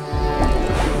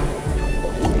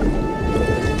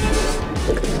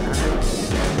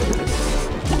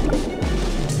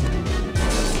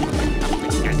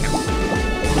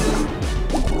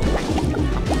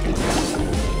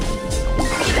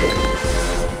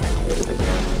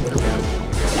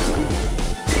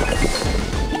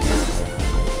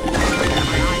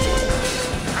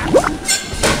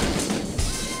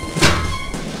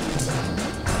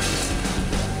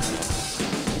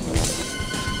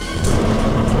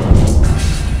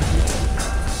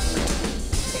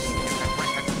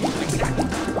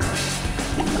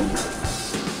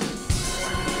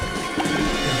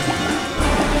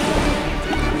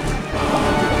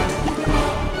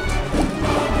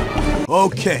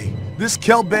 Okay, this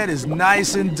kelp bed is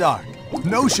nice and dark.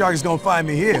 No shark's gonna find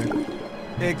me here.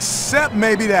 Except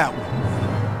maybe that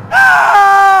one.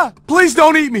 Ah! Please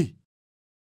don't eat me!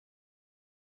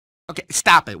 Okay,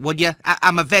 stop it, would you?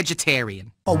 I'm a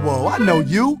vegetarian. Oh, whoa, I know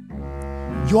you.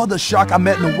 You're the shark I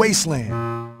met in the wasteland.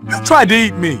 You tried to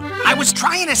eat me. I was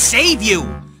trying to save you.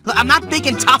 Look, I'm not big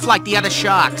and tough like the other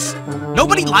sharks.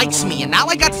 Nobody likes me, and now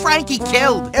I got Frankie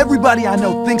killed. Everybody I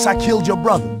know thinks I killed your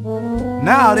brother.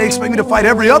 Now they expect me to fight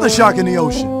every other shark in the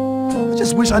ocean. I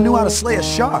just wish I knew how to slay a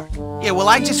shark. Yeah, well,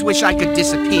 I just wish I could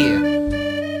disappear.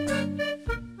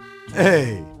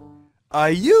 Hey, are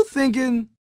you thinking...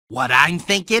 What I'm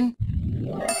thinking?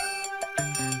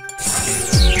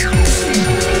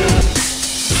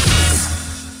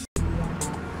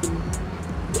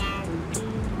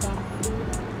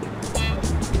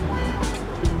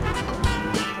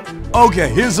 Okay,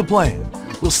 here's the plan.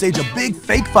 We'll stage a big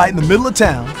fake fight in the middle of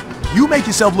town. You make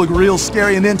yourself look real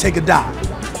scary and then take a dive.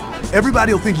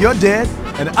 Everybody will think you're dead,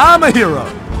 and I'm a hero.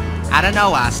 I don't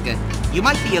know, Oscar. You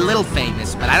might be a little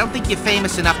famous, but I don't think you're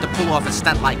famous enough to pull off a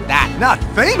stunt like that. Not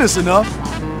famous enough?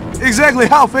 Exactly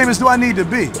how famous do I need to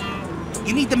be?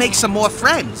 You need to make some more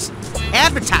friends.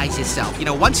 Advertise yourself. You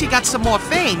know, once you got some more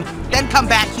fame, then come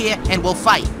back here and we'll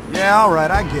fight. Yeah, all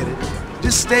right, I get it.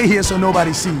 Just stay here so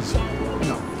nobody sees you.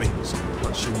 No, famous.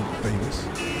 I'm sure you're famous.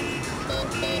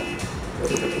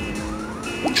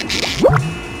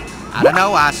 I don't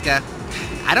know, Oscar.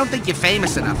 I don't think you're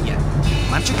famous enough yet.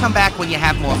 Why don't you come back when you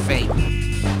have more fame?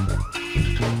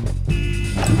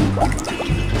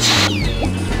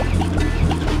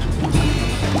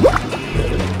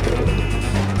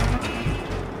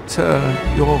 Sir,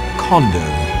 your condo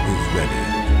is ready.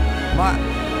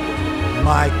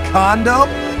 My condo?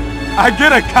 I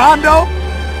get a condo?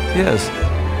 Yes,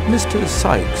 Mr.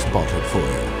 Sykes bought it for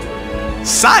you.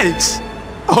 Sykes?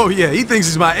 Oh yeah, he thinks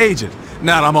he's my agent.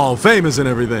 Now that I'm all famous and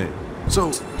everything.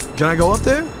 So, can I go up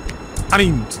there? I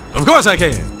mean, of course I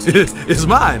can. It's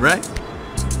mine, right?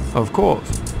 Of course.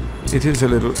 It is a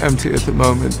little empty at the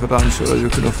moment, but I'm sure you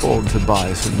can afford to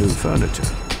buy some new furniture.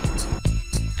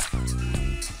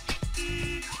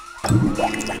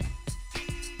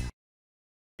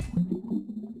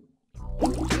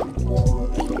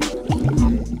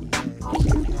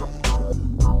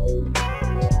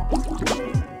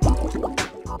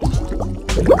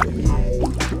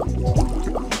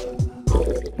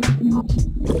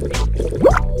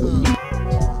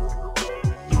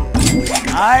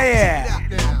 Ah, yeah.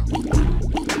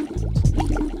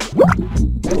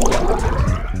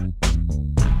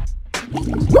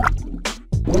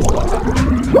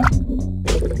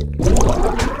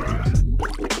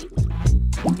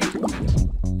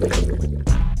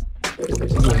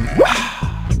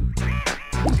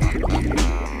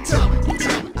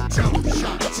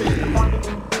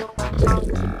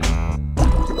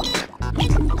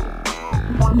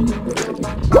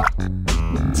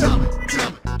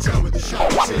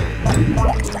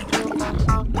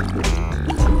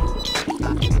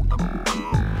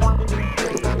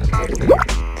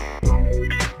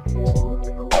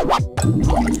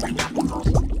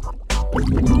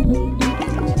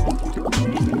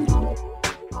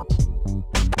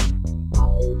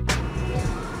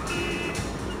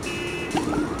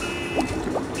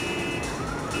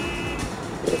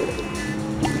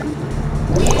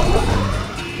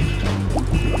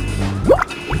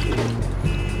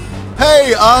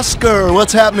 Hey, Oscar,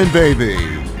 what's happening, baby?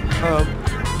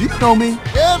 Do you know me?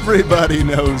 Everybody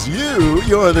knows you.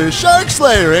 You're the Shark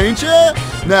Slayer, ain't ya?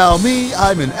 Now, me,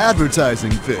 I'm an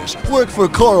advertising fish. Work for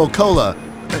Coral Cola.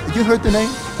 You heard the name?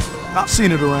 I've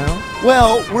seen it around.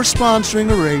 Well, we're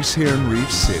sponsoring a race here in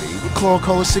Reef City. Coral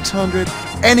Cola 600.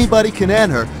 Anybody can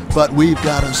enter, but we've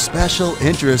got a special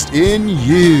interest in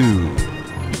you.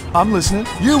 I'm listening.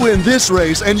 You win this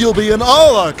race and you'll be in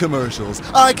all our commercials.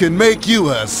 I can make you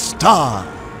a star.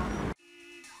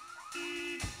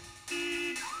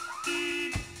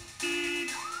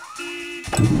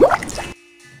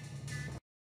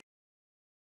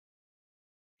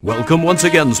 Welcome once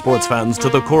again, sports fans, to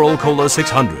the Coral Cola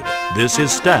 600. This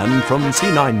is Stan from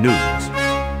C9 News.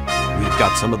 We've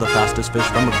got some of the fastest fish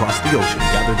from across the ocean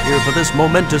gathered here for this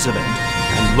momentous event.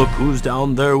 And look who's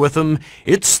down there with them.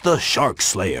 It's the Shark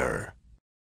Slayer.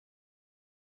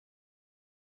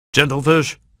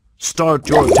 Gentlefish, start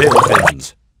your tail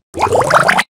fins.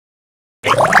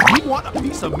 You want a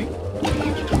piece of me?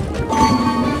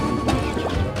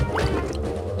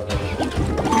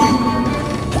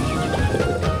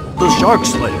 The Shark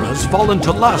Slayer has fallen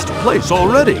to last place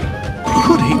already.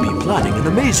 Could he be planning an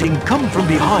amazing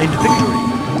come-from-behind victory?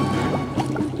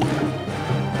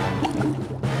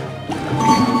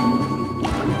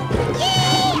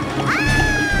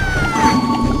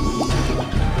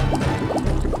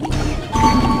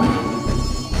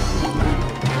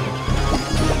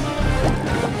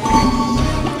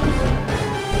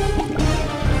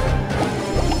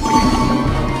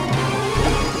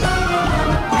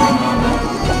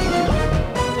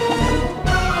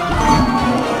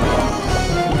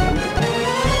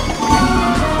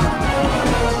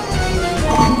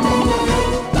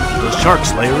 Shark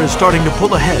Slayer is starting to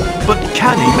pull ahead, but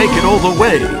can he make it all the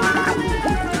way?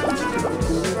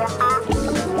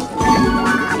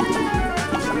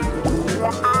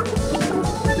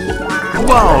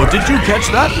 Wow, did you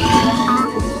catch that?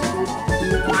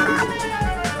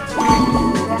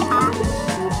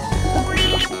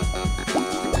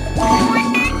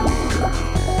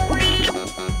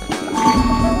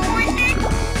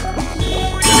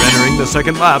 They're entering the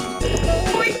second lap.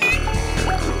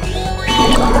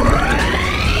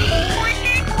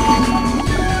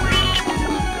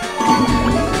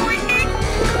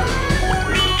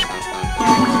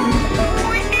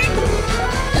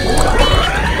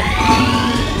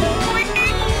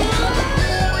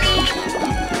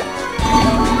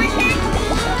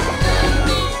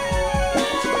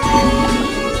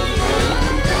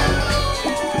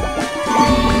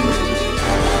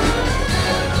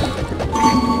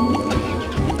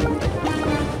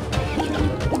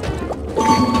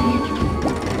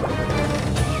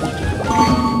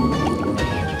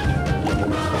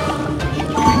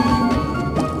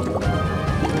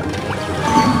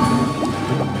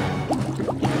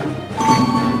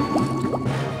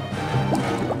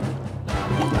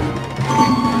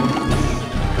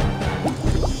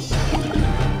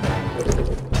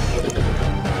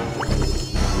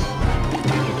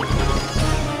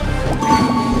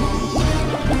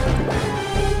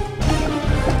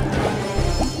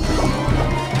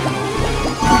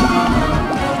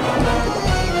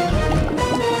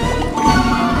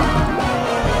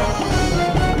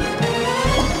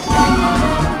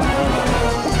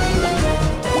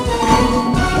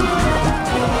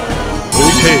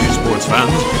 Okay, sports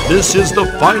fans, this is the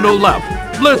final lap.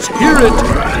 Let's hear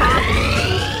it!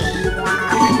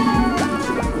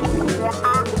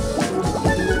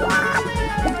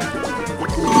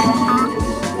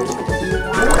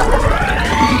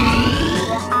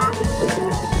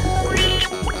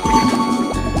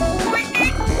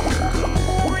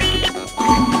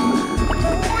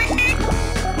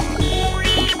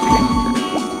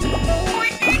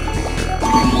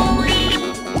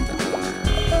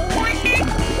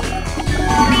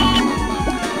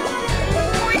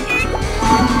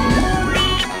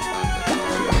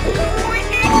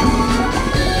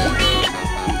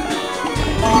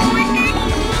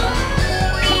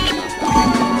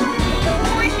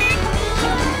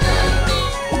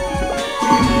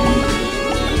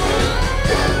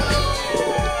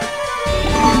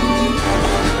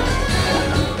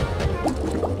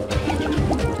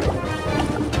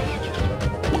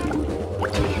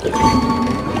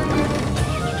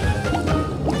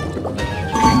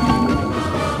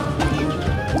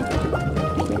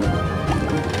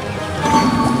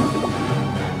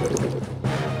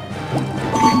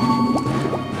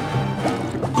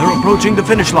 approaching the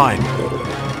finish line.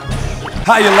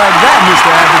 How you like that,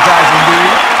 Mr. Advertising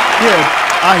Dude? Yeah,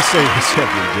 I say this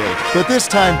every day, but this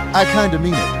time I kinda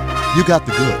mean it. You got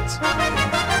the goods.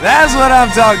 That's what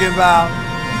I'm talking about.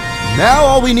 Now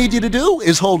all we need you to do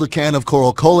is hold a can of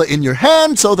Coral Cola in your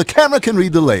hand so the camera can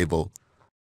read the label.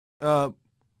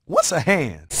 What's a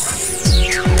hand?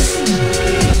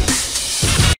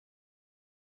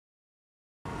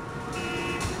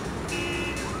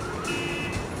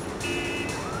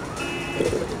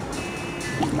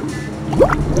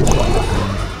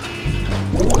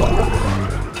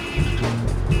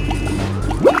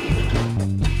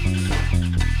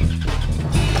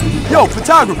 Yo,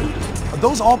 photographer! Are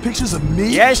those all pictures of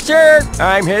me? Yes, sir!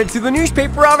 I'm headed to the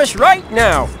newspaper office right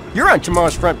now. You're on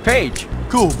tomorrow's front page.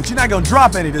 Cool, but you're not gonna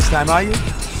drop any this time, are you?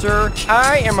 Sir,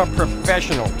 I am a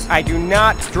professional. I do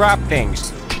not drop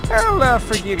things. I'll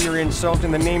forgive your insult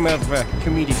in the name of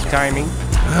comedic timing.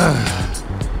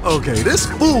 Okay, this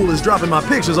fool is dropping my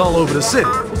pictures all over the city.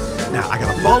 Now, I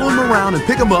gotta follow him around and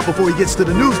pick him up before he gets to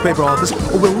the newspaper office,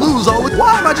 or we'll lose all the...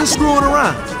 Why am I just screwing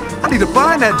around? I need to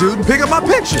find that dude and pick up my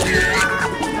picture.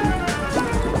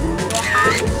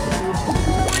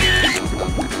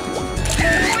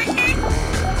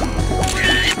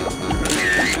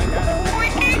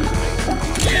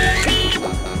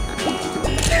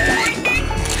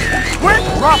 Quit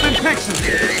dropping pictures!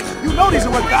 You know these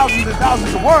are worth thousands and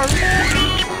thousands of words.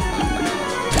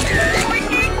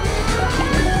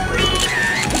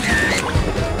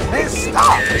 Hey,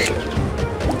 stop!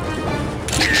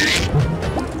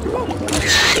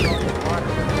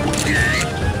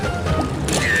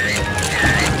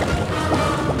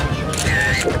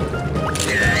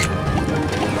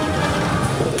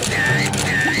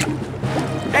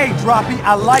 Hey, Droppy,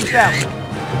 I like that one.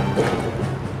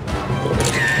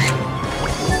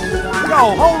 Yo,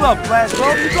 hold up, Flash,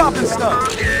 bro. You dropping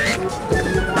stuff.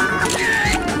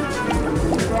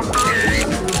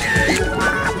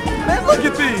 Man, look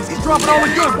at these. He's dropping all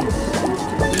the good ones.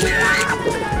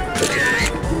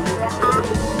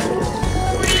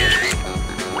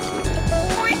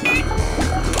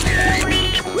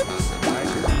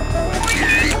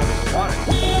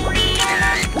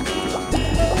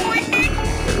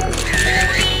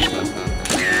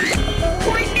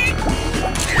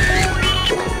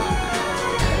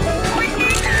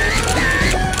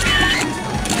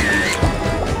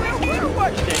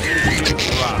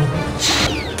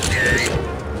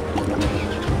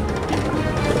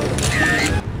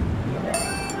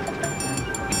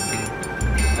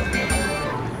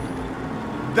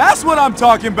 That's what I'm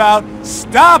talking about.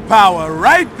 Star power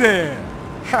right there.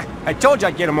 I told you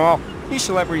I'd get them all. These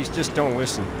celebrities just don't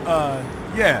listen.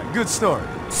 Yeah, good story.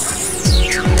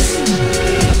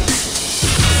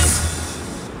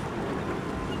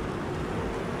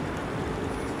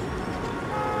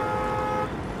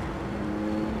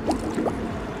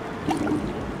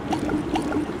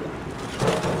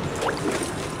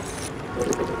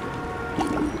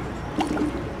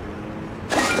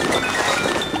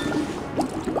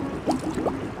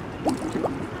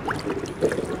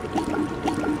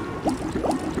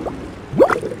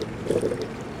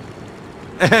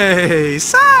 Hey,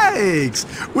 Sykes!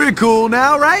 We're cool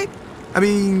now, right? I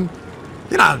mean,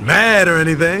 you're not mad or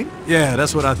anything. Yeah,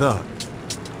 that's what I thought.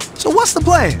 So what's the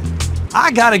plan?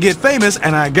 I gotta get famous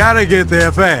and I gotta get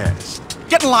there fast.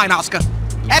 Get in line, Oscar.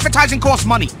 Advertising costs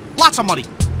money. Lots of money.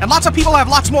 And lots of people have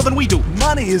lots more than we do.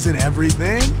 Money isn't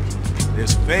everything.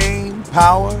 There's fame,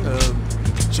 power,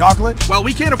 chocolate. Well,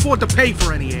 we can't afford to pay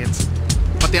for any ads.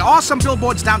 But there are some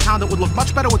billboards downtown that would look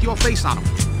much better with your face on them.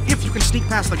 If you can sneak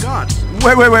past the guards.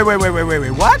 Wait,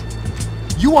 what?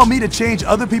 You want me to change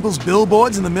other people's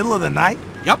billboards in the middle of the night?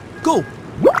 Yep. Cool.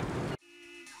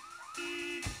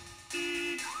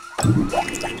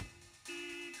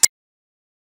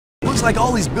 Looks like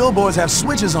all these billboards have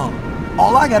switches on them.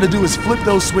 All I gotta do is flip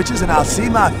those switches and I'll see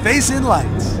my face in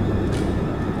lights.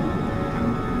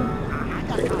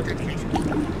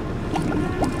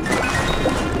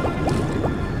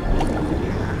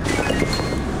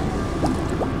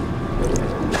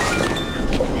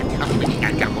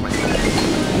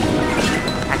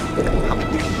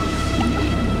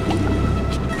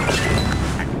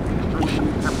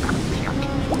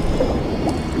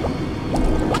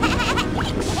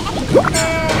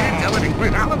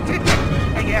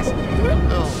 I guess.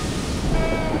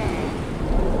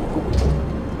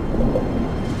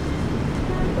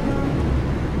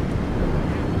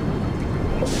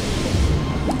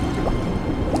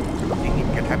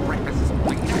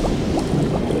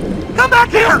 Come back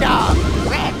here! Red dog!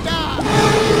 Red dog!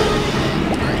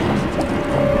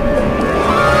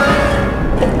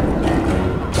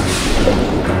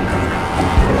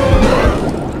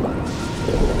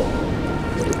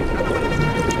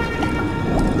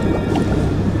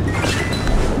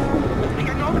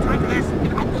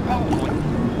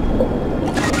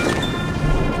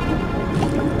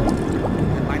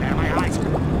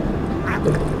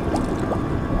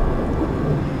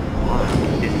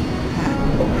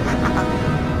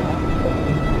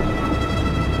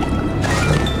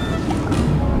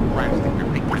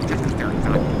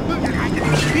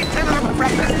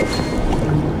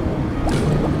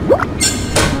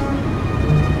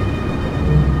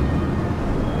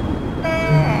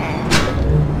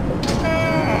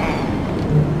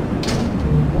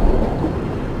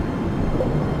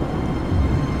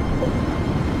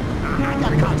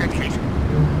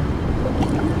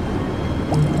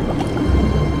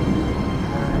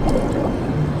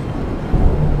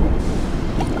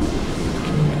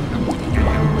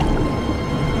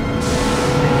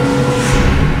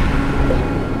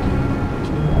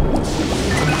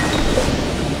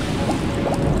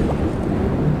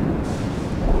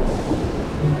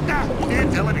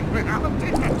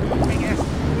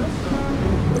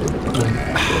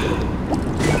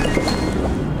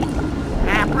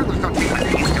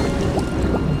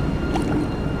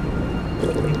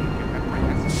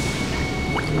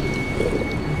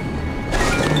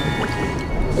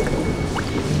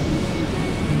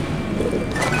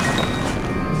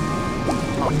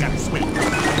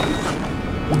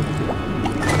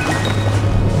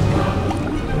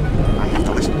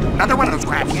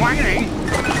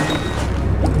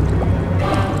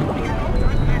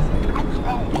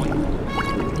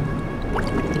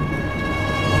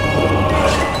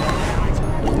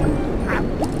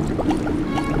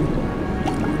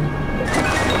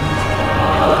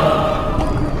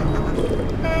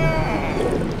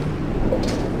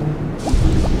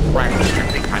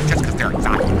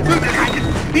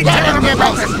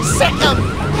 Sick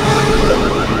him!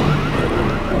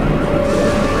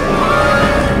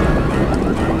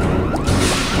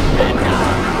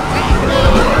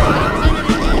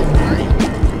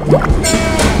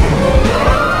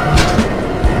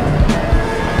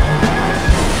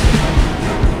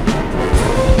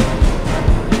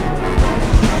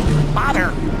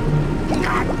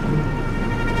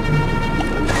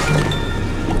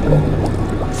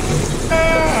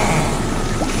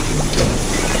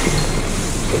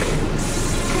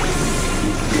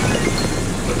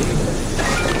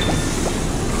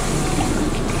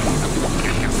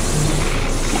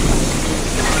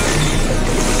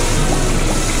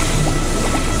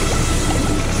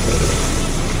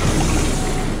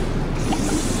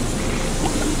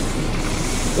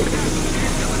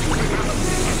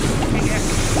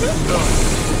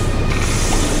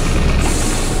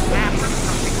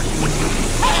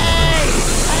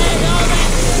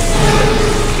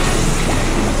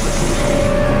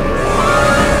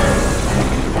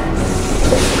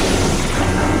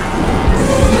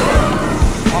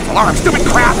 Alarm, stupid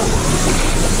crap!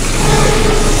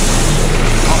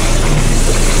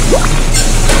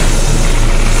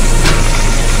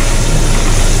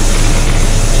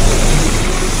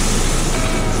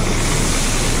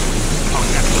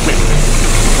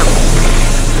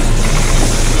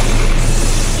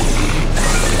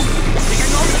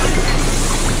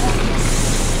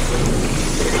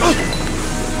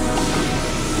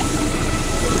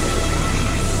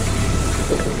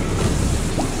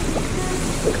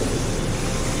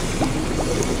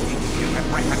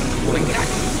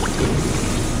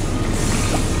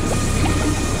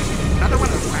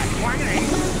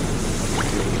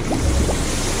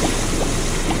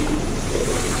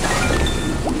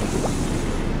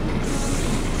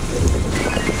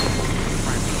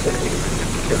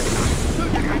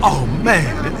 Oh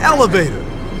man, an elevator!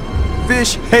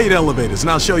 Fish hate elevators, and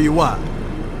I'll show you why.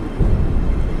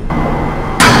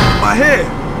 My head!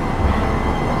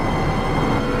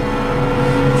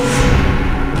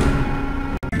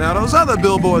 Now those other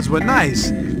billboards were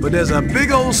nice, but there's a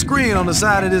big old screen on the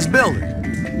side of this building.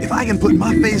 If I can put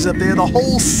my face up there, the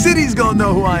whole city's gonna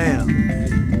know who I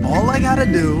am. All I gotta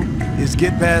do is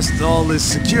get past all this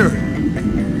security.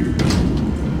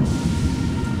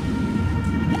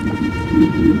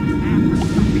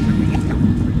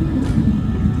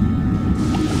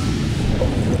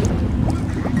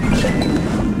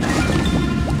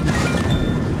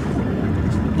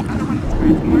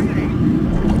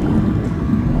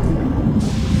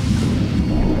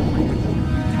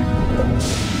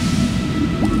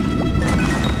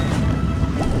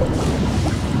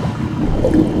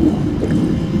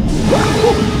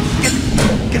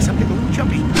 Guess I'm getting a little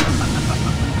jumpy.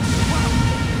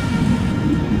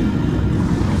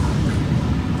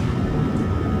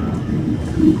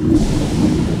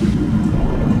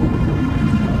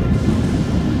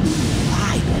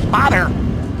 Why bother?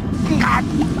 God.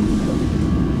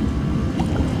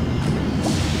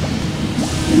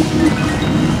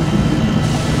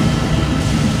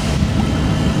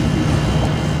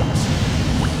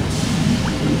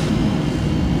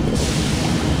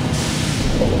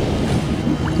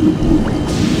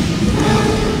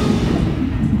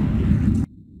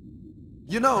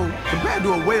 You know, compared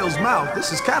to a whale's mouth,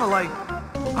 this is kind of like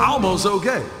almost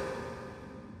okay.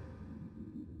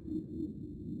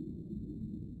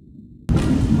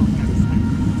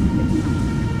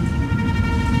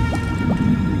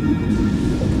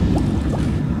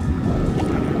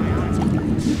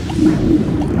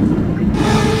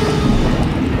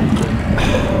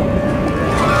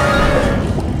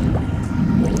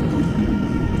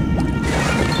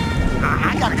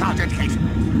 I got a college education.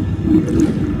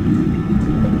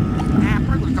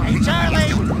 Hey,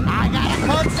 Charlie! I got a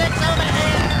code 6 over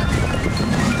here!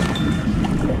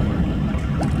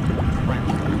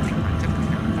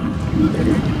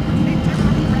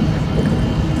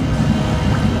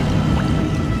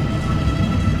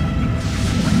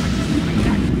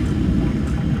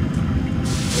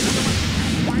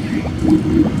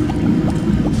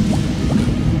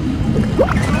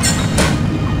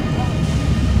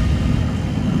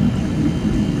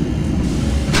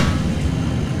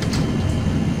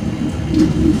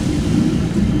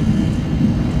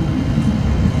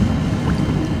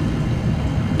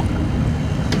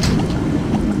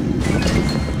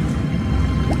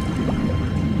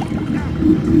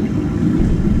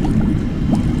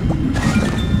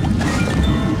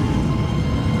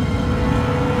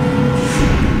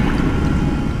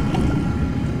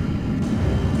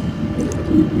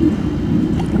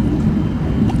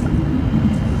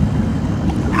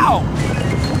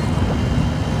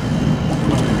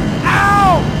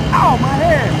 Ow!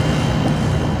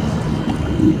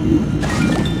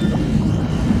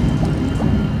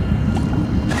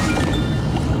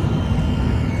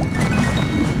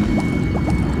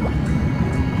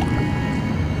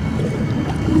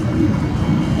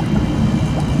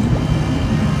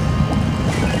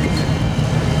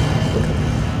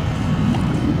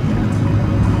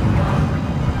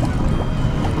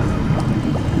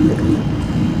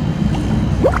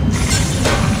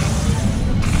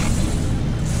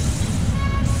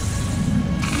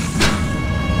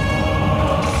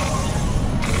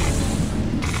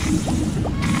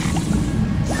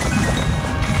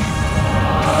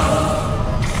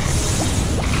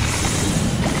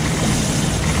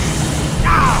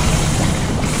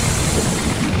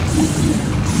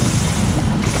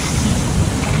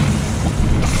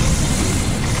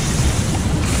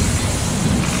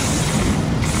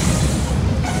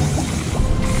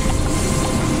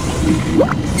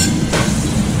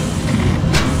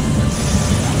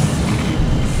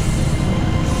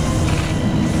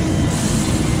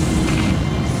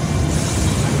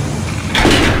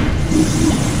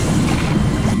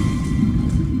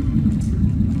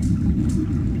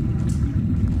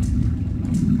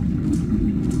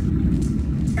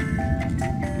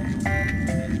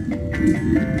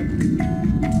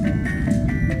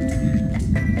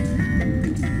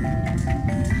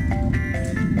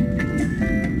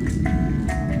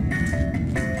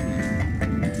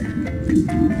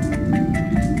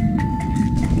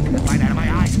 Right out of my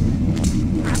eyes.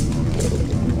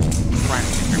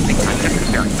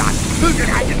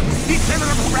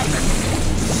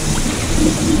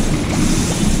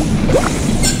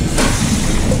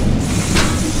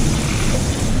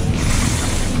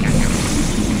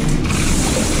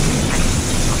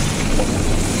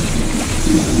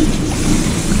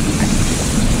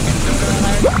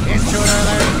 Intruder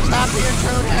alert! Stop the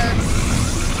intruder!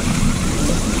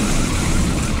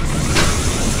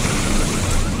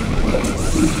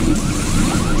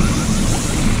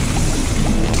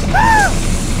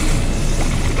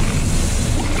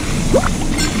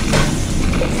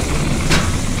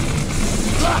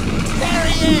 Look! There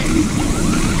he is!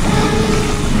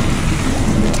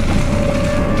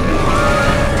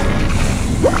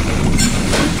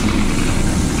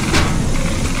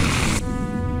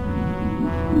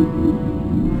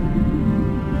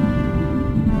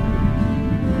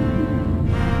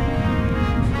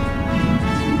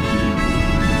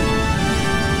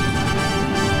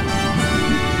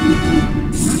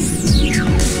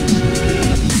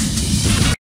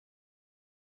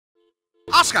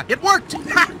 Oscar, it worked!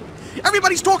 Ha!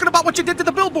 Everybody's talking about what you did to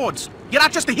the billboards. You're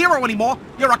not just a hero anymore,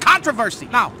 you're a controversy.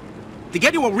 Now, to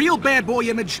get you a real bad boy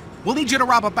image, we'll need you to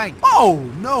rob a bank. Oh,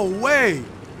 no way.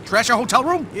 Trash a hotel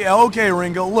room? Yeah, okay,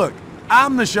 Ringo. Look,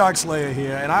 I'm the Shark Slayer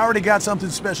here, and I already got something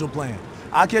special planned.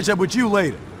 I'll catch up with you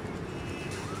later.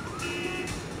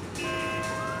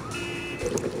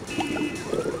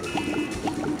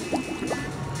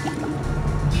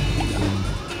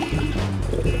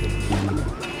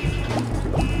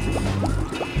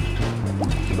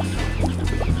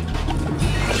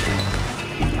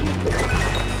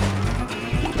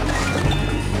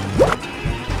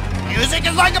 Music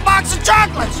is like a box of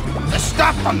chocolates. The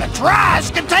stuff from the trash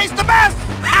can taste the best.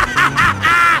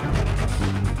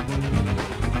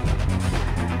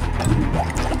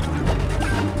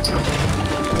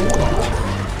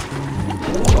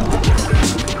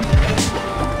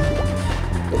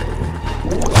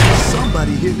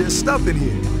 Somebody hid their stuff in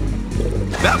here.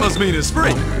 That must mean it's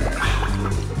free.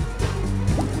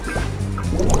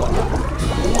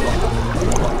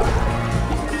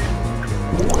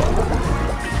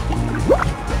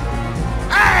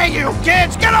 Hey, you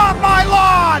kids, get off my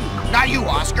lawn! Not you,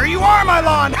 Oscar, you are my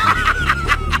lawn!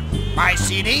 My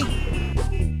CD?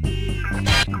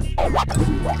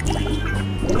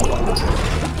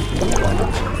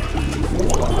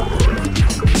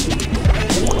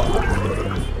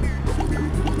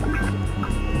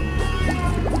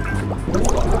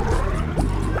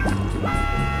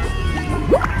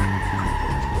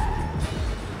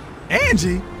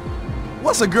 Angie?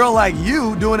 What's a girl like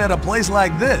you doing at a place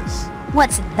like this?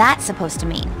 What's that supposed to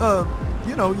mean?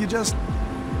 You know,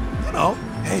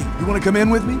 hey, you want to come in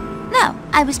with me? No,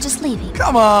 I was just leaving.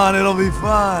 Come on, it'll be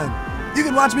fun. You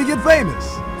can watch me get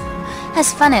famous.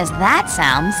 As fun as that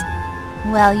sounds.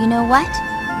 Well, you know what?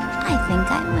 I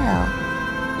think I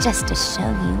will. Just to show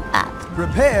you up.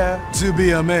 Prepare to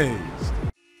be amazed.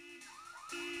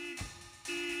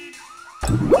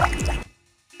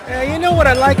 You know what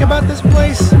I like about this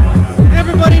place?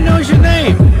 Everybody knows your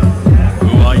name.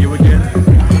 Who are you again?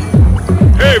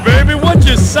 Hey, baby, what's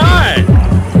your sign?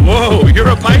 Whoa, you're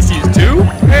a Pisces, too?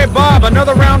 Hey, Bob,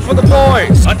 another round for the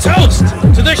boys. A toast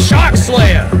to the Shark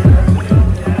Slayer.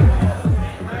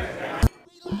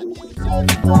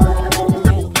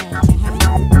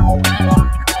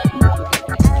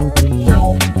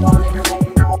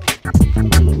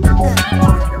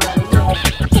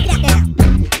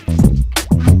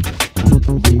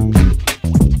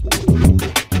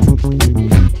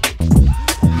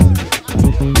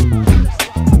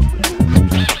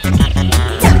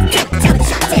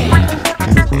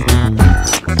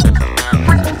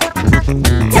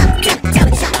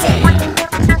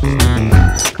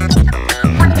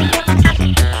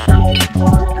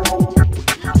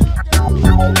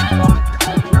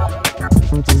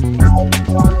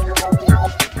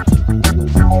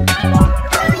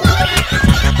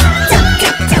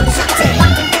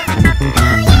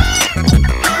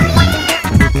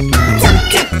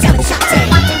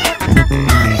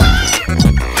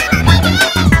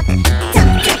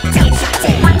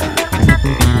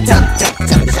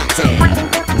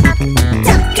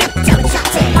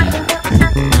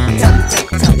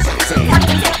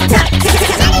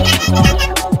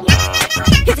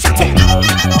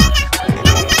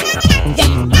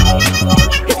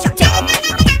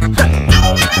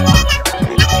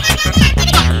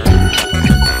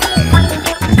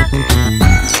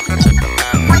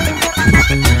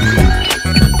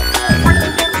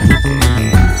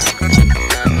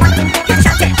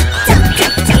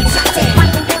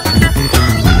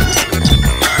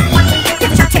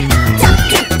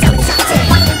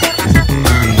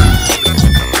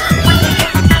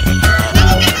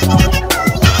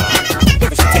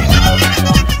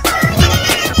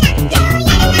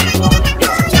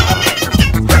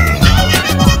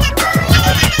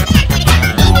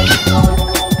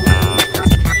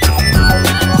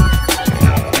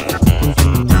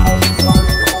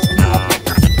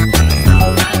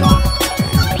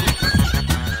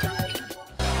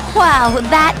 Wow,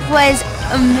 that was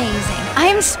amazing. I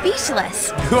am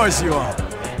speechless. Of course you are.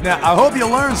 Now, I hope you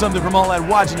learned something from all that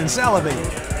watching and salivating.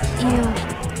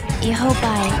 You hope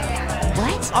I...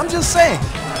 what? I'm just saying,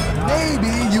 maybe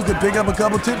you could pick up a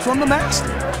couple tips from the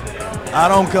master. I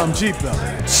don't come cheap, though.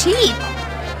 Cheap?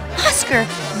 Oscar,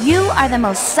 you are the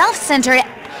most self-centered...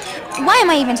 Why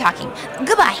am I even talking?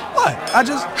 Goodbye. What? I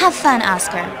just... Have fun,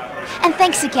 Oscar. And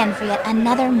thanks again for yet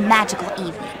another magical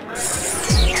evening.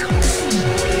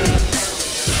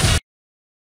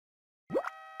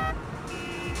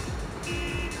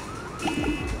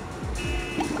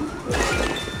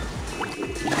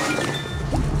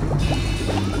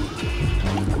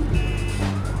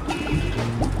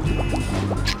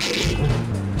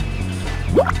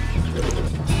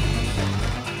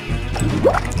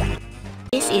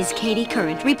 This is Katie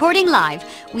Current reporting live.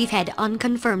 We've had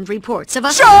unconfirmed reports of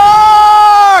a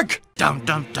shark! Dum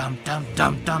dum dum dum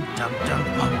dum dum dum dum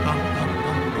bum bum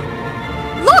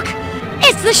bum. Look!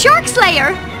 It's the Shark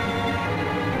Slayer!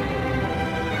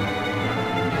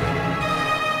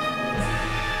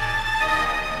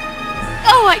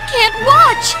 Oh, I can't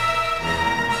watch!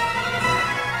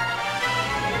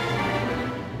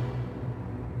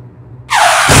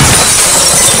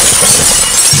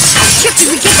 Chip, did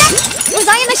we get that? Was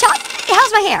I in the shot?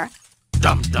 How's my hair?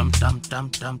 Dum dum dum dum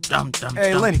dum dum dum.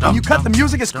 Hey, Lenny, can you cut the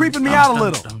music? It's creeping me out a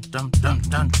little.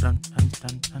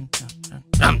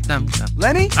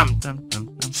 Lenny?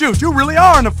 Shoot, you really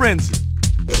are in a frenzy.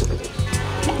 Hey,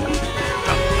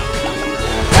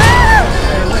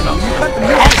 Lenny, can you cut the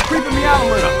music? It's creeping me out a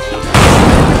little.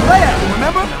 Play it,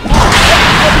 remember?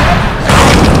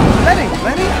 Lenny!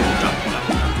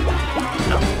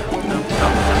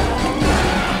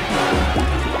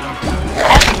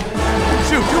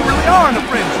 Shoot, you really are in a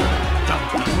frenzy.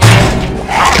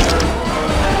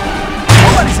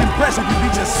 Nobody's impressed if you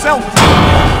beat yourself.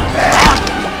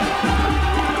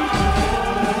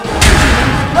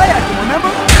 Play at you,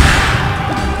 remember?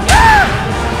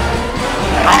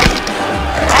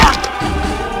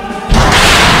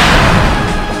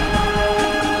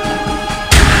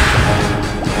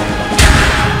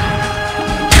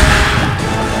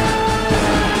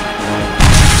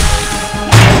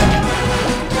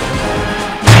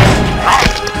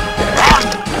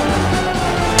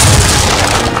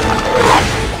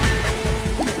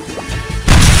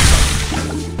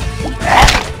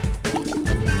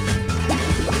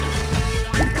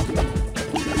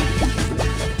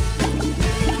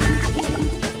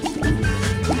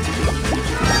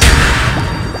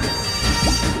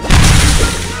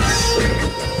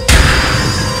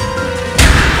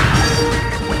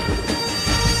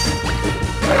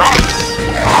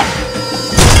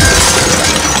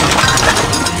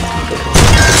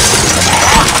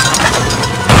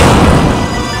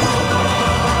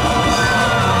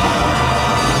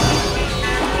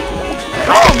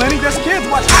 Lenny, there's kids,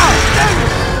 watch out!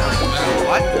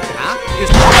 What? Huh?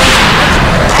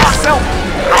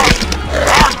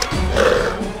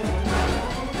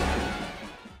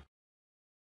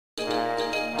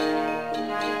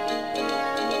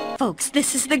 Folks,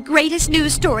 this is the greatest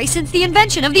news story since the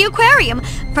invention of the aquarium.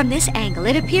 From this angle,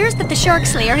 it appears that the Shark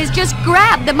Slayer has just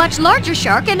grabbed the much larger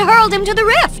shark and hurled him to the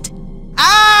rift.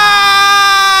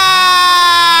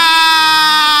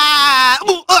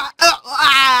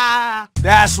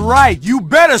 That's right, you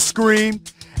better scream.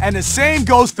 And the same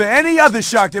goes for any other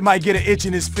shark that might get an itch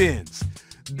in his fins.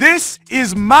 This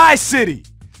is my city.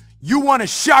 You want to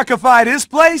sharkify this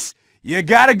place? You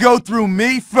gotta go through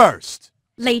me first.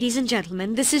 Ladies and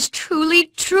gentlemen, this is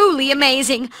truly, truly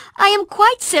amazing. I am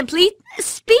quite simply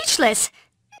speechless.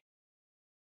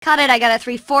 Cut it, I got a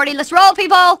 340. Let's roll,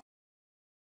 people!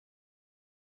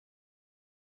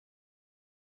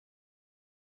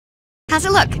 How's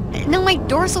it look? No, my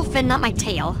dorsal fin, not my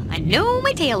tail. I know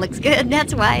my tail looks good,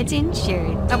 that's why it's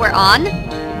insured. But we're on.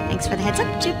 Thanks for the heads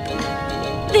up, Chip.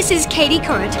 This is Katie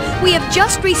Current. We have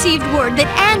just received word that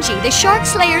Angie, the Shark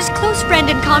Slayer's close friend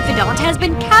and confidant, has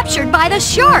been captured by the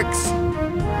sharks.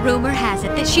 Rumor has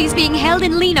it that she's being held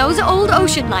in Lino's old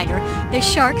ocean liner. The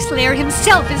Shark Slayer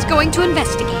himself is going to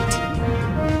investigate.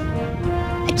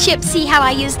 Chip, see how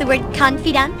I use the word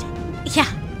confidant?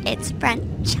 Yeah, it's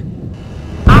French.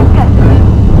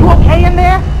 You okay in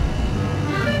there?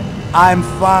 I'm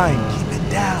fine. Keep it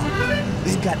down.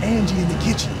 They've got Angie in the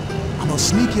kitchen. I'm gonna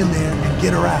sneak in there and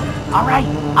get her out. All right,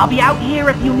 I'll be out here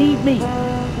if you need me.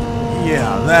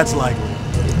 Yeah, that's likely.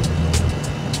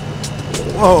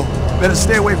 Whoa, better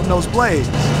stay away from those blades.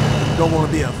 Don't want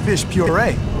to be a fish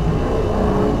puree.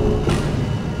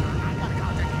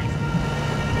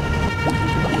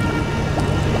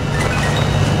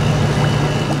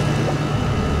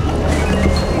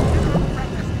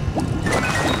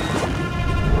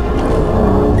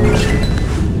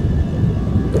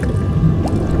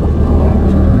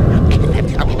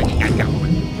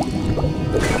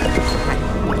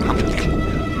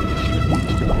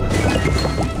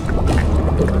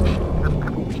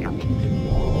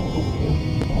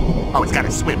 Always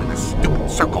gotta swim in this stupid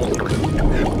circle.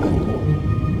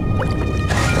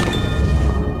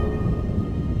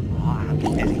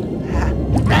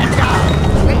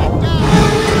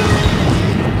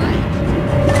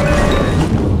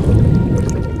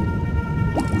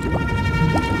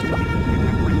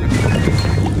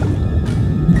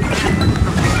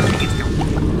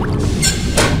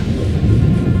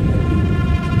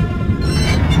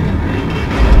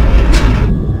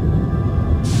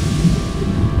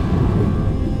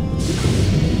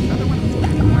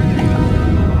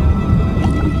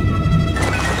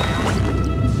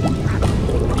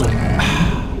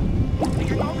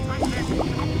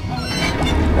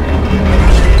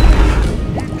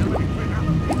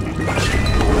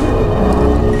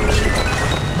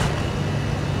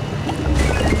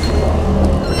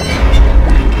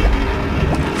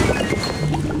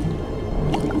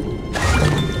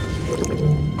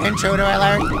 Intruder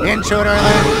alert! Intruder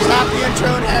alert! Stop the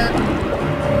intruder!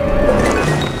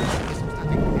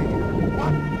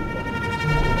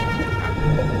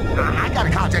 I got a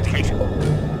college education.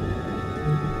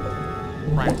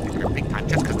 Right, they're big time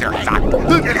just because they're hot.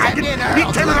 Look at that!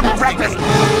 Eat 10 of them for breakfast!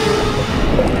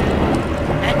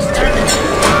 Exterminate!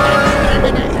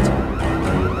 Exterminate!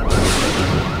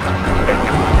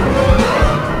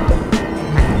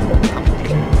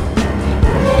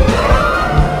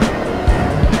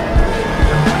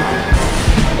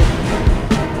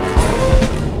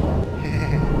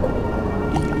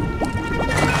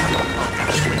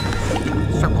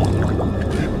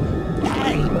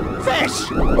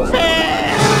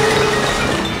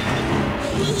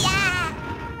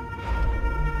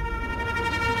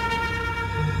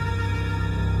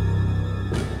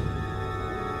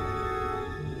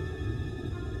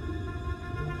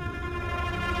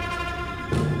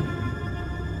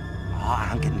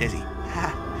 I'm getting dizzy.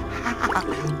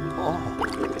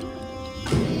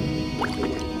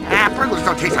 Pringles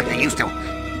don't taste like they used to.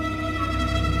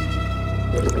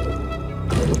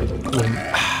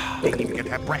 Didn't even get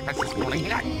to have breakfast this morning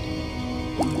yet.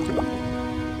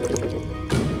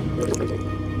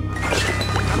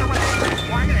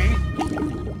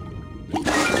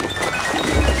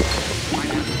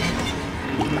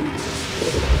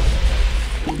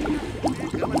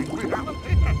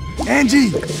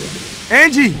 Angie!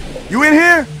 Angie! You in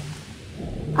here?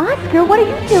 Oscar, what are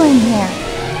you doing here?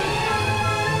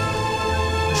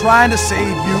 Trying to save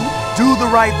you, do the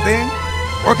right thing,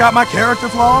 work out my character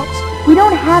flaws? We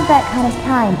don't have that kind of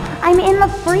time. I'm in the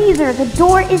freezer. The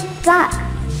door is stuck.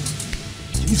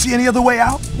 Can you see any other way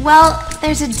out? Well,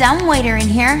 there's a dumbwaiter in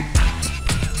here.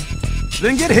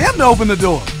 Then get him to open the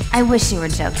door. I wish you were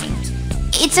joking.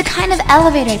 It's a kind of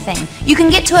elevator thing. You can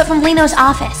get to it from Lino's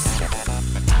office.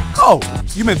 Oh,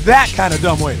 you meant that kind of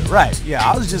dumbwaiter. Right, yeah,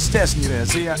 I was just testing you there,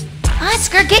 see?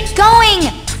 Oscar, get going!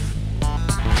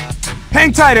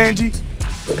 Hang tight, Angie.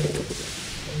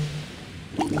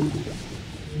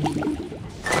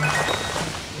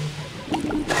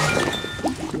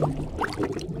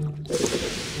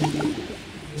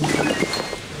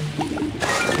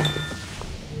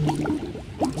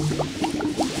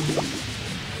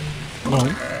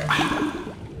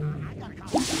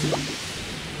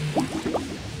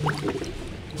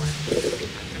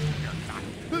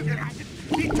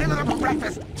 Eat 10 of them for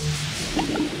breakfast.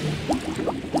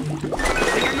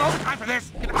 We got no time for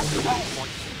this.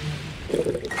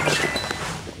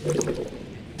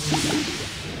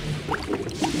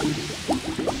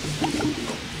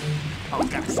 Always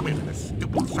gotta swim in this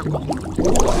stupid circle.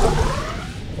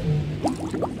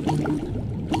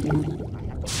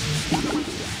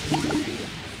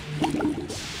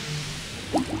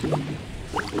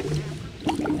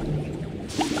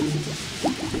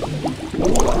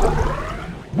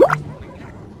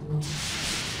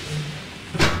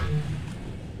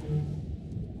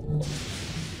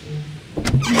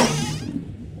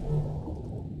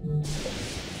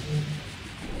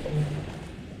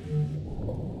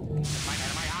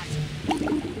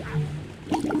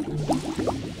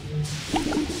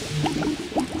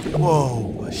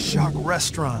 Whoa, a shark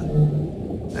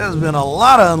restaurant. There's been a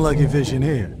lot of unlucky fish in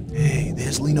here. Hey,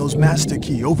 there's Lino's master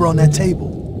key over on that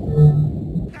table.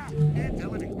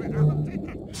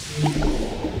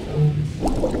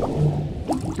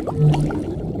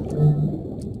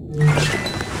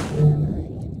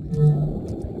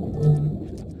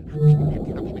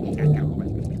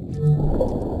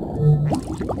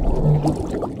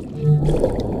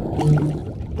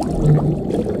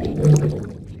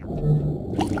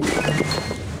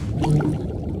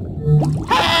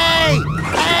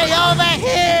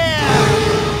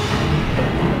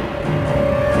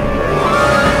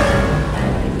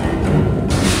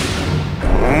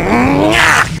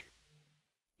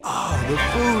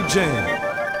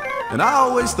 and I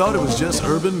always thought it was just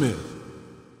urban myth.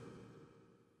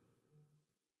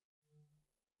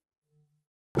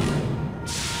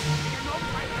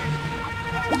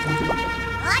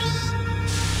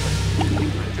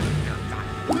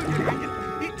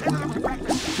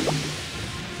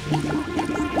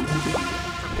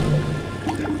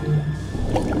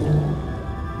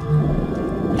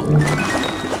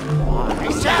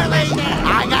 Charlie,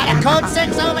 I got a code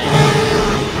 6 over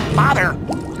here. Father.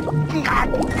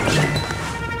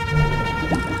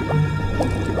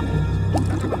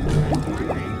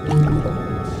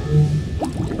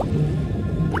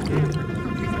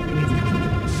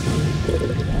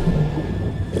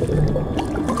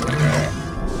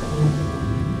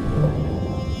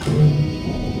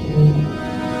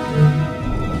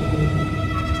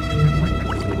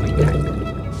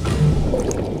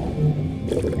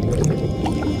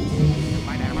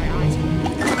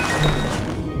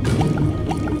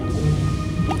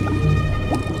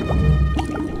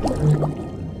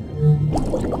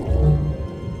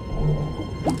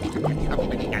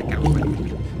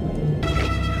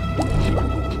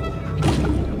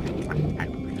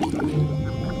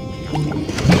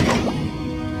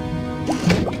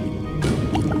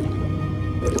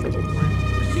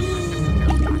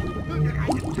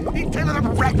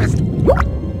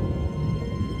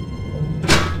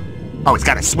 Oh, he's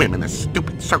got to swim in this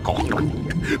stupid circle.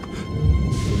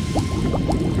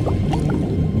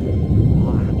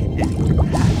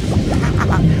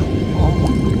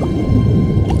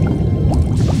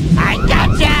 I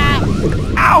gotcha!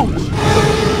 Ouch!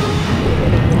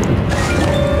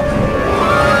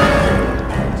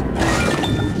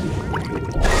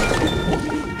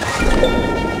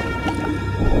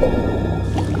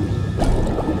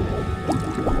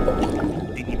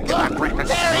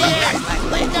 There he is!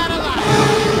 We got him up!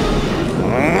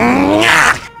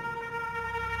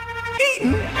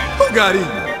 Eaten? Who got eaten?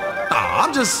 Nah,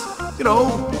 I'm just,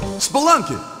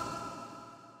 spelunking.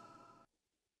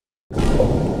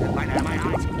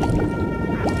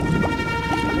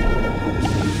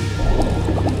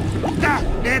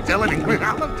 It's a living.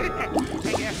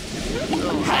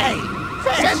 Hey!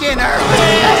 Send in her!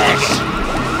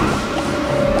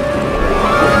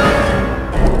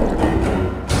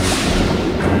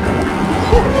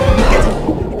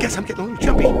 Guess I'm getting a little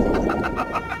jumpy.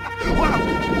 Wow.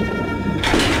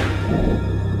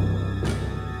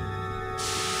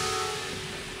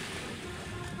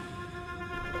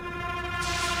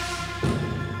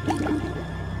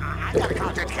 I got a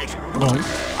college education.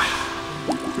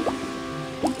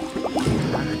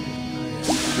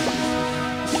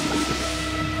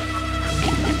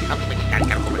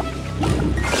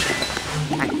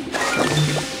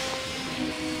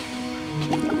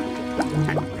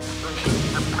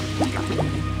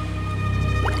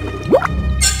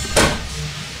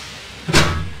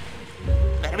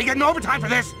 Better be getting overtime for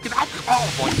this.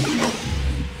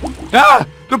 Ah!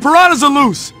 The piranhas are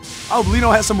loose! I hope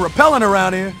Lino has some repellent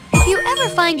around here. If you ever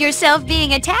find yourself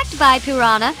being attacked by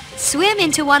piranha, swim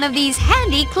into one of these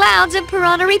handy clouds of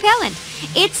piranha repellent.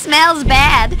 It smells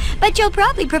bad, but you'll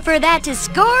probably prefer that to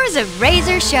scores of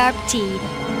razor-sharp teeth.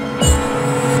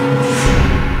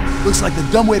 Looks like the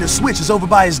dumbwaiter switch is over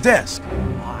by his desk.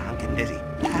 Oh, I'm getting dizzy.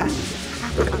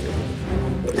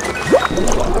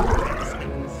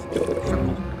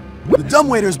 The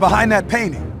dumbwaiter's behind that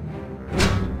painting.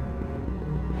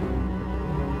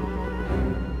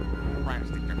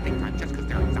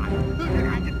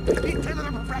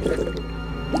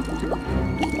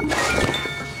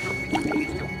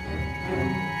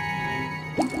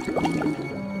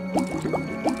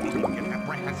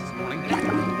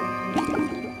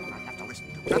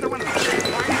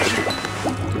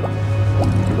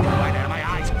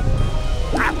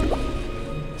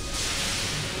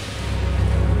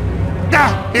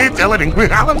 It's a living.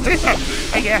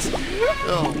 I guess.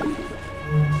 Oh.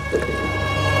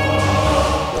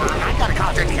 I got a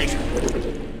college education.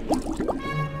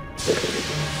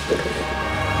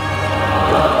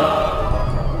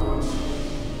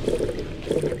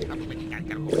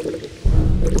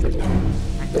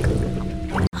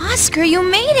 Oscar, you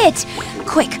made it!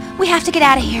 Quick, we have to get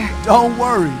out of here. Don't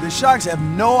worry, the sharks have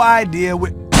no idea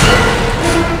what...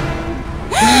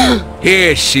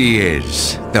 Here she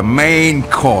is, the main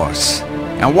course.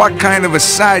 And what kind of a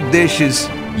side dish is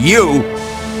you?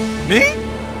 Me?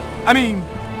 I mean,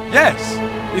 yes,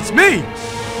 it's me,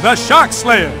 the Shark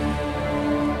Slayer.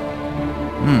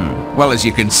 Well, as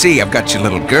you can see, I've got your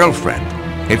little girlfriend.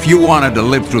 If you wanted to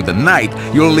live through the night,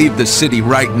 you'll leave the city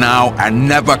right now and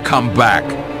never come back.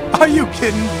 Are you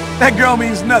kidding? That girl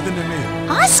means nothing to me.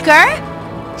 Oscar?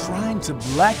 Trying to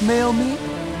blackmail me?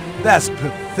 That's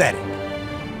pathetic.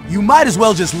 You might as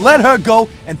well just let her go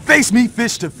and face me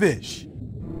fish to fish.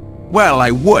 Well, I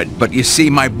would, but you see,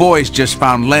 my boys just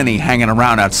found Lenny hanging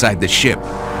around outside the ship.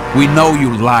 We know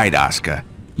you lied, Oscar.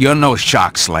 You're no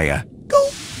shark slayer. Go.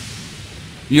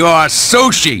 You're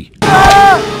sushi!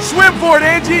 Ah! Swim for it,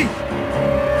 Angie!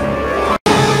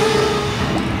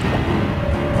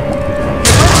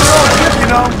 You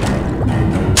know,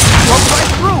 go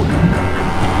right through it.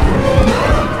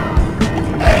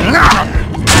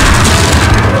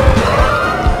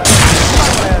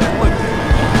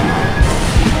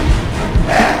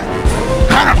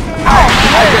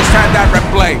 I just had that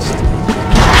replaced.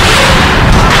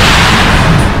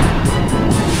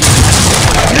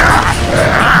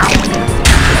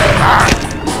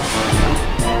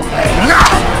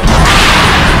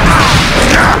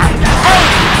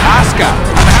 Oscar,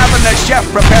 I'm having the chef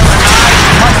prepare a nice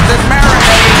mustard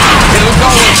marinade. It'll go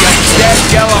with your dead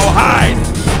yellow hide.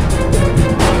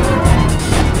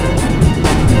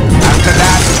 After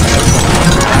that,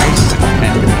 rice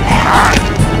and...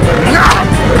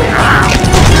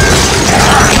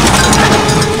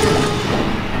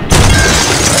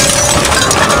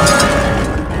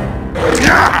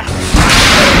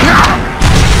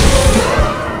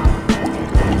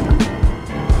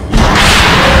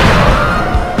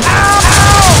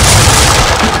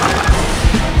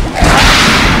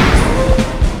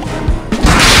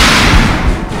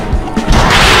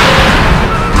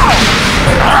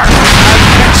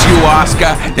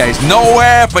 Oscar, there's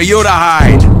nowhere for you to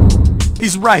hide.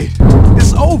 He's right.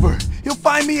 It's over. He'll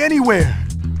find me anywhere.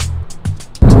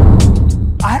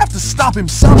 I have to stop him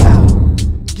somehow.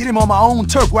 Get him on my own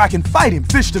turf where I can fight him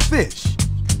fish to fish.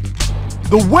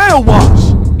 The whale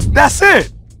wash! That's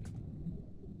it!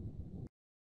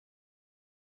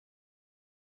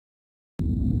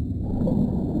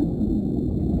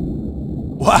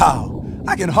 Wow,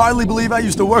 I can hardly believe I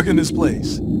used to work in this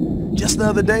place. Just the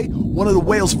other day, one of the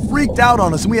whales freaked out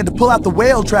on us and we had to pull out the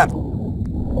whale trap.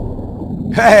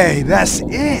 Hey, that's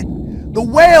it! The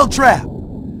whale trap!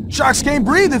 Sharks can't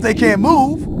breathe if they can't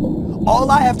move. All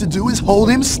I have to do is hold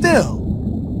him still.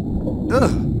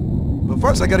 Ugh. But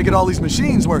first I gotta get all these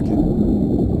machines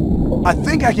working. I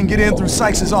think I can get in through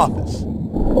Sykes' office.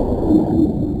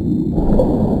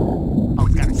 Oh,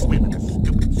 we gotta swim in a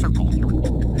stupid circle.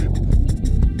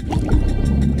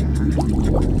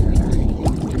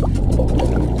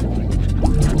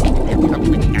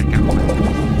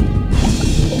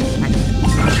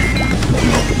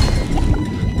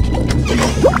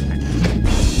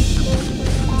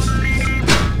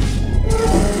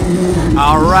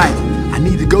 All right, I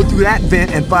need to go through that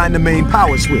vent and find the main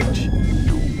power switch.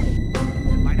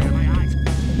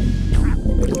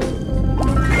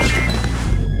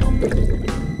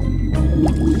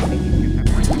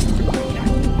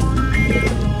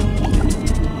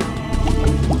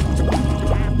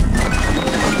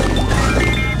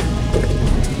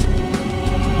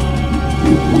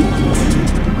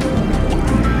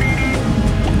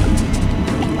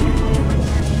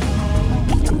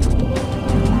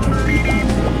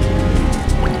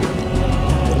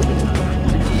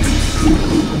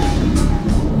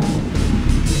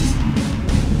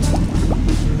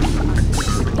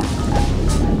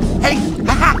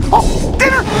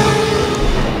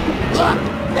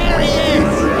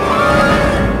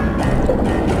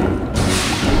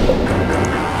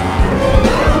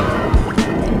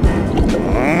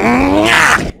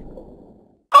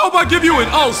 I give you an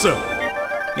ulcer.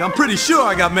 Yeah, I'm pretty sure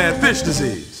I got mad fish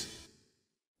disease.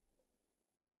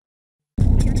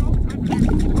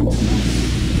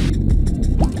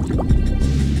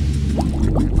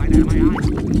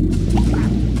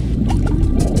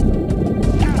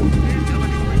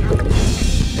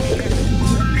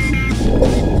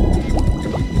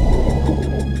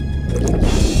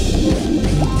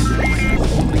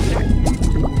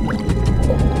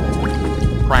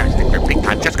 Crabs think they're big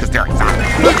time just because they're exotic.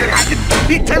 I can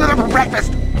eat 10 of them for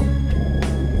breakfast.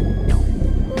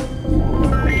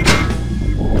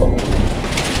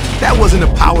 That wasn't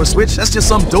a power switch, that's just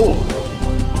some door.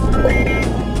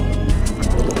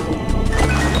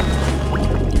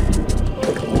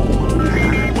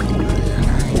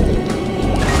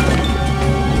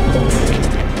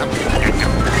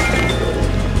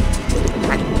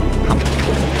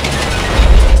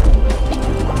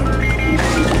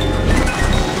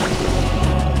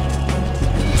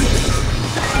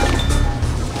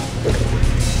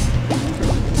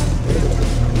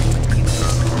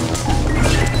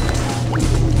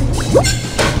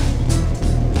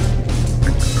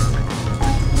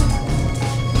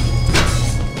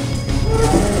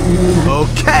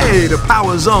 Okay, the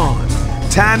power's on.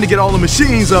 Time to get all the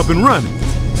machines up and running.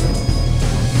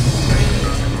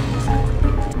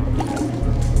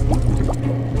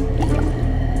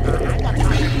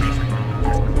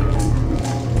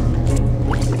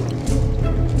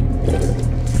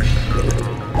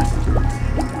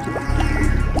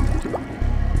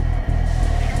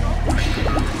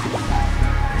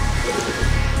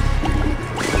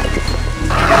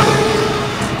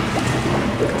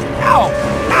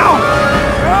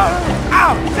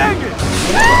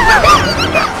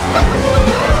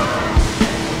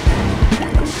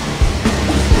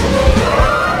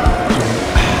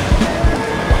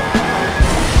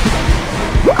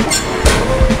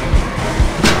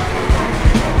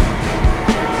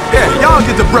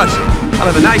 Don't get to brushing.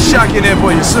 I'll have a nice shark in there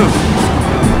for you soon.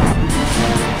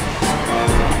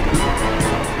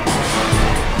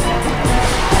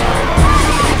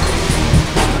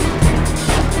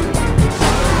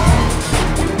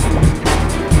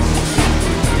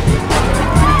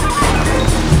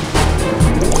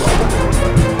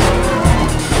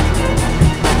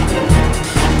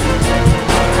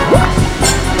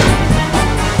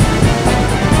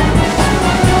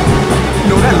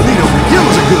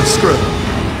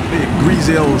 Big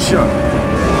greasy old shark.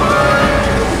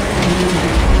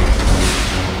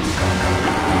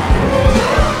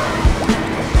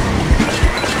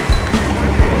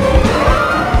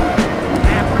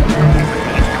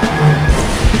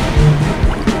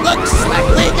 Looks like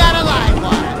we got a live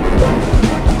one.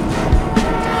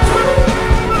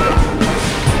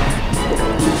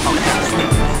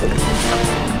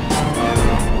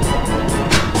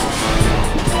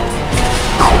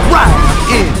 All right,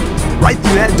 I'm in. Right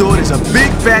through that door, there's a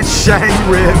big, fat, shiny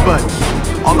red button.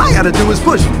 All I gotta do is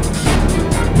push it.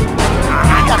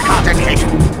 I got a concentration.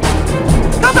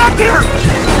 Come back here!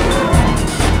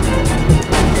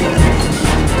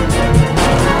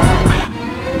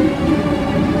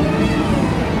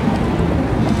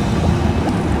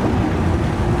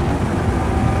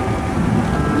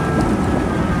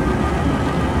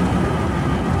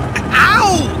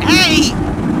 Ow! Hey!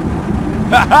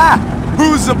 Ha-ha!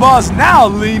 Who's the boss now,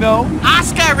 Lino?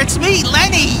 Oscar, it's me,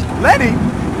 Lenny! Lenny?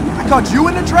 I caught you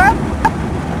in the trap?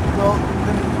 Well,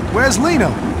 then where's Lino?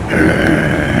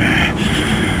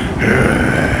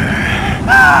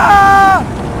 Ah!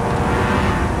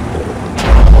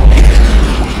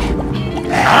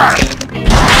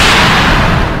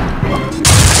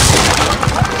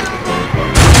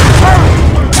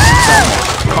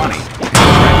 Funny.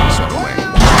 Sort of way.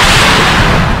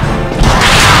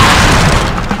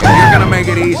 If you're gonna make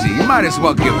it easy, you might as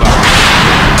well give up.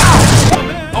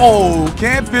 Oh,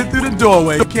 can't fit through the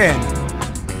doorway, can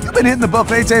you? You been hitting the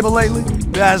buffet table lately?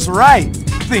 That's right.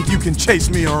 Think you can chase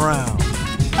me around.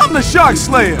 I'm the Shark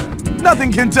Slayer.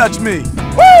 Nothing can touch me.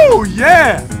 Woo,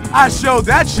 yeah! I showed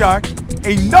that shark.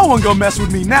 Ain't no one gonna mess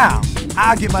with me now.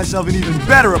 I'll get myself an even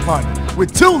better apartment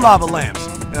with 2 lava lamps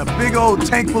and a big old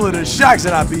tank full of the sharks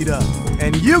that I beat up.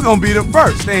 And you gonna beat them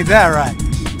first, ain't that right?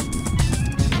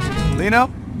 Lino?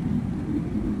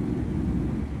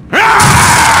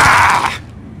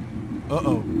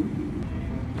 Uh-oh.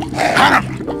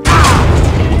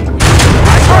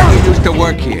 My brother used to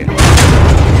work here.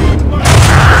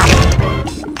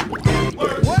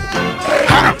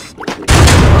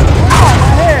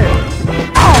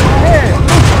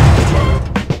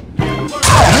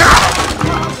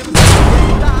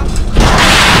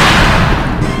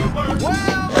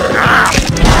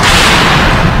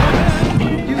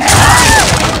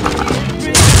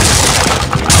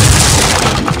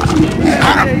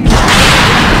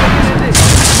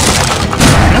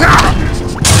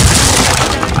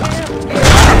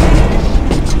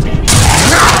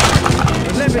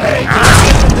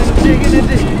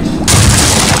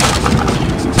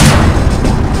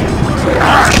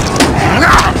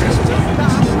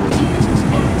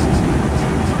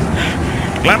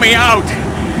 Let me out!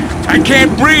 I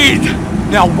can't breathe!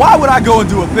 Now why would I go and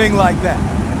do a thing like that?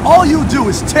 All you do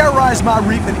is terrorize my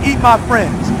reef and eat my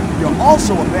friends. You're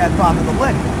also a bad father to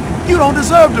Lenny. You don't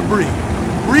deserve to breathe.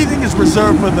 Breathing is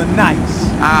reserved for the nice.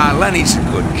 Ah, Lenny's a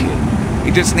good kid.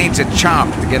 He just needs a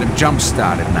chomp to get him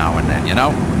jump-started now and then, you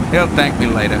know? He'll thank me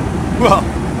later. Well,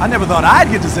 I never thought I'd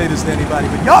get to say this to anybody,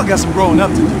 but y'all got some growing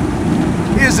up to do.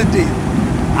 Here's the deal.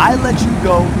 I let you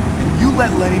go, and you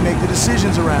let Lenny make the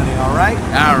decisions around here, all right?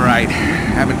 All right.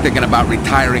 I've been thinking about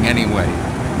retiring anyway.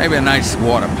 Maybe a nice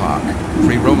water park.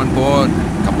 Free room and board,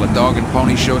 a couple of dog and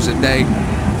pony shows a day.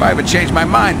 If I ever change my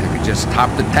mind, I could just top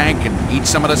the tank and eat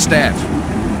some of the staff.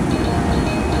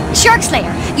 Shark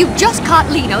Slayer, you've just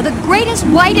caught Lino, the greatest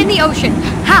white in the ocean.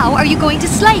 How are you going to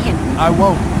slay him? I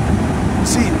won't.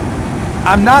 See,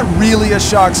 I'm not really a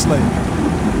shark slayer.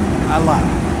 I lied.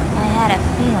 I had a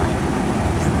feeling.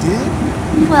 You did?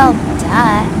 Well,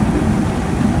 duh.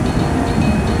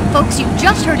 Folks, you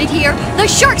just heard it here. The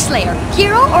Shark Slayer,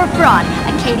 hero or fraud?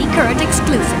 A Katie Current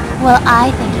exclusive. Well,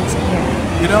 I think he's a hero.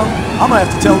 You know, I'm gonna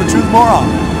have to tell the truth more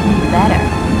often. Better.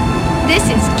 This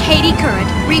is Katie Current,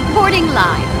 reporting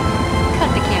live. Cut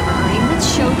the camera, Ernie. Let's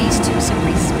show these two some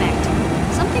respect.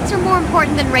 Some things are more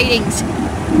important than ratings.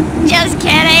 Just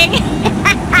kidding!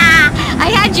 I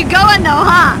had you going though,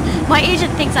 huh? My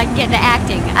agent thinks I can get into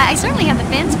acting. I certainly have the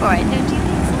fans for it, don't you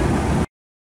think so?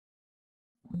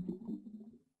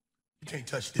 You can't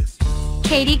touch this.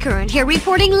 Katie Current here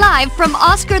reporting live from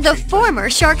Oscar the former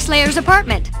Shark Slayer's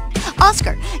apartment.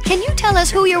 Oscar, can you tell us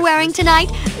who you're wearing tonight?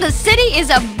 The city is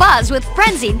abuzz with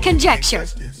frenzied conjecture.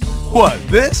 What,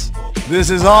 this? This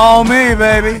is all me,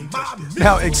 baby.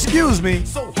 Now, excuse me,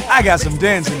 I got some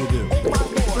dancing to do.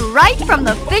 Right from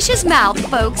the fish's mouth,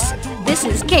 folks. This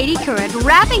is Katie Curran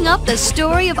wrapping up the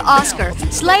story of Oscar,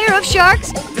 slayer of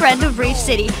sharks, friend of Reef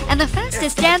City, and the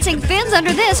fastest dancing fins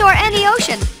under this or any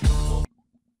ocean.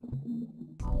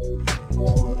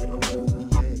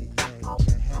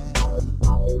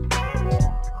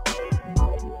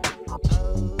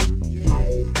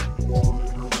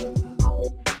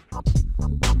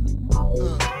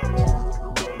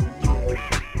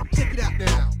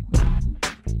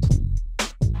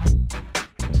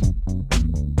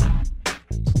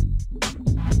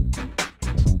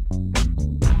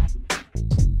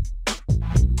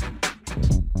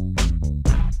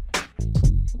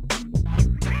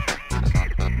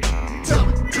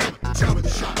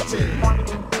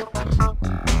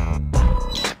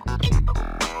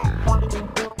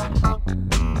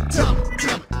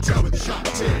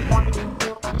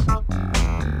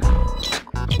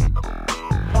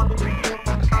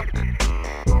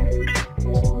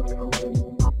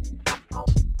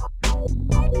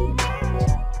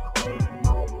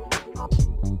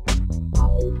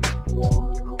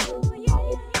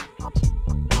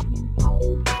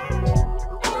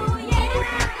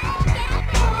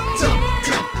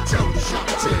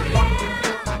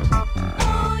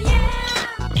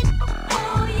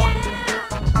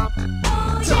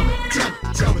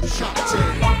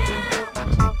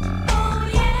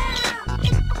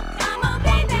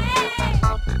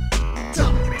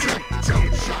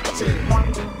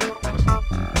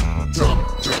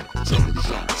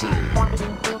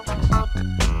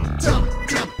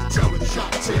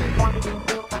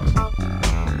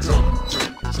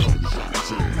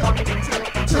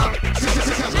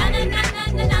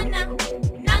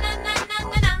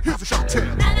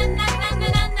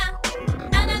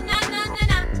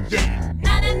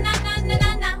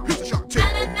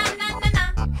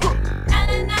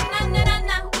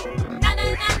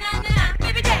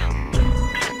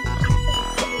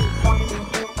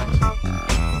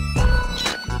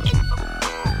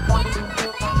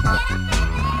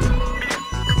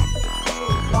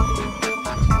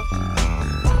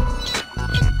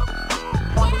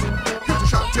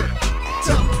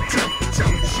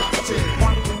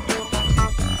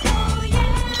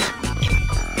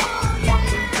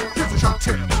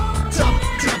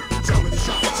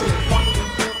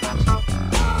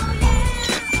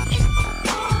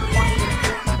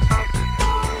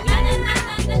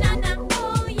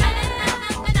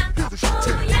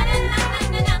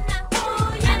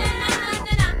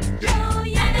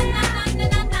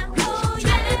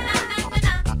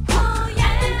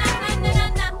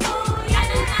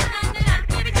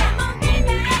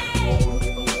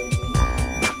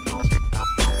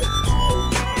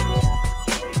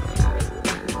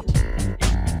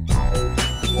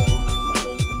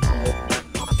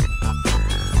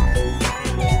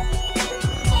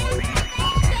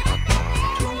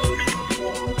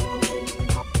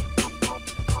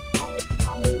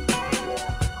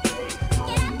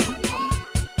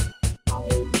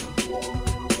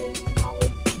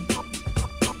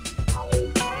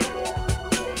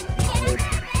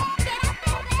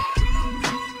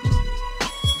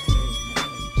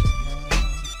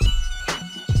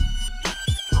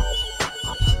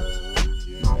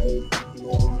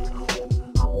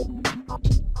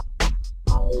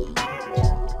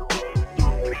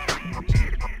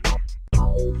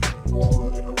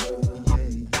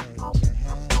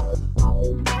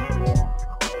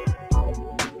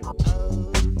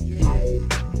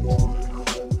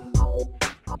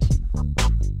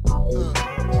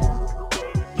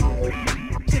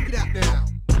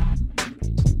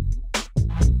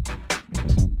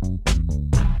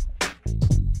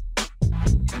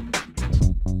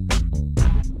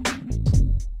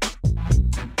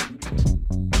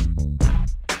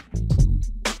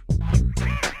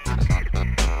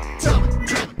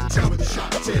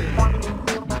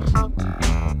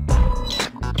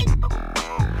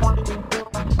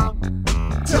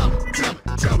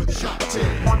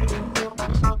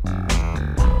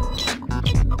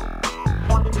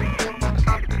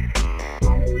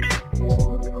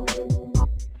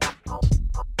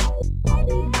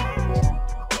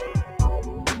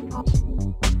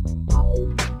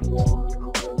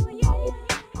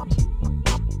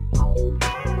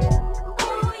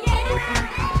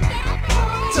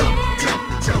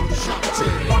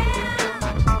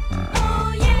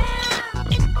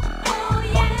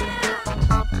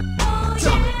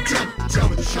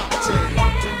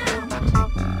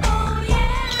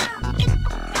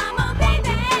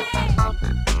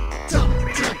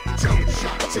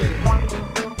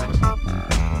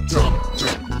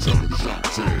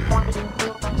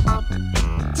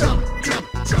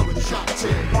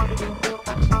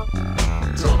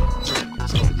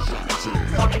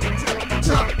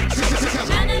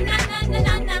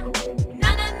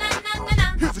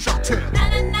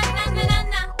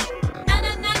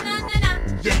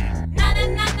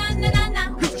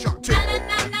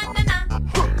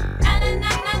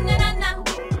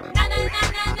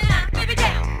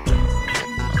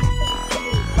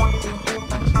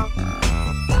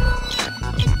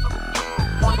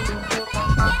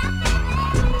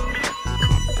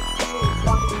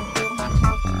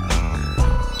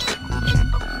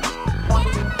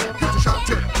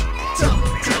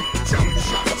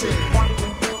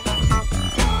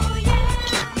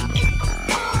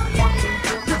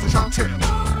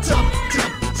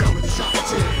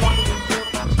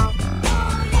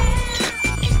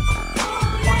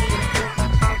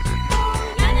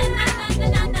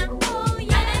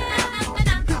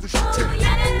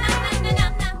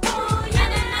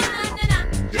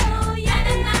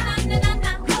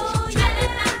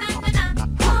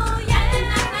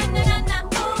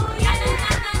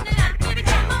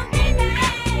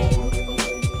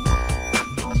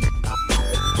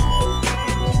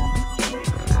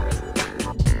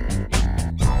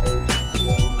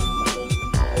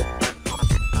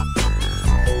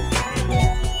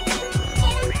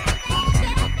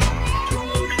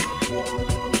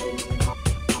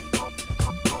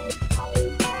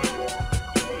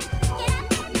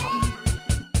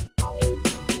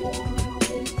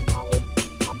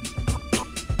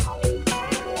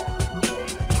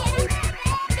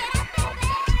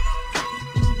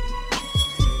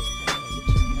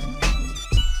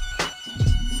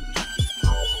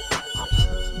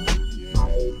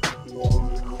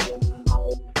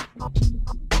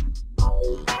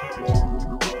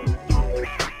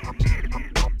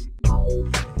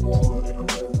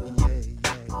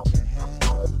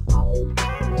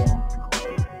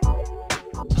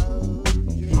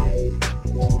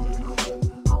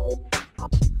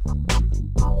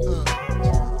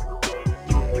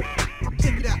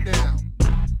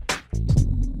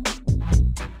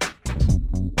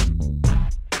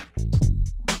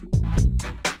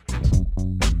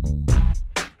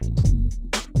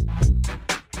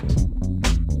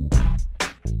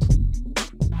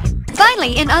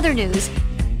 Finally, in other news,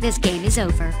 this game is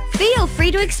over. Feel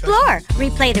free to explore,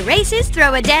 replay the races,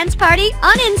 throw a dance party,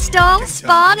 uninstall,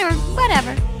 spawn, or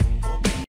whatever.